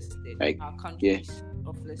her. Like, yeah.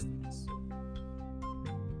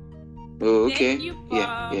 Oh, okay.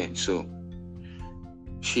 Yeah. So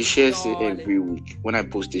she shares it every week. When I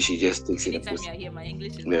post it, she just takes it and posts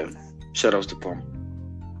it. Yeah. Shout out to Pam.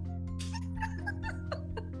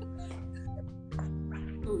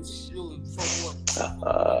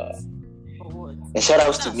 And shout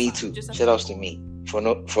outs to me too. Shout outs to me for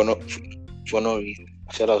no reason.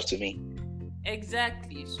 Shout outs to me.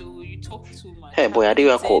 Exactly. So you talk too much. Hey boy, I think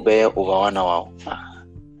I call bear over 1 hour.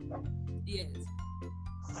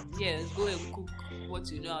 Yes. Go and cook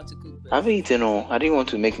what you know how to cook. I've eaten all. I didn't want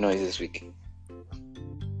to make noise this week.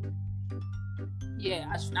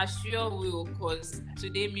 Yeah, I sure will. Cause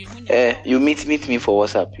today me. You meet me for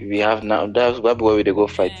WhatsApp. We have now. That's where we go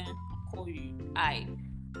fight. Call you. Aye.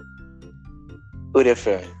 Oh, the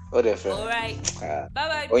friend. All right. Bye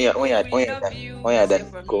bye. When you're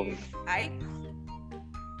done, call me.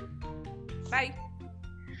 Bye.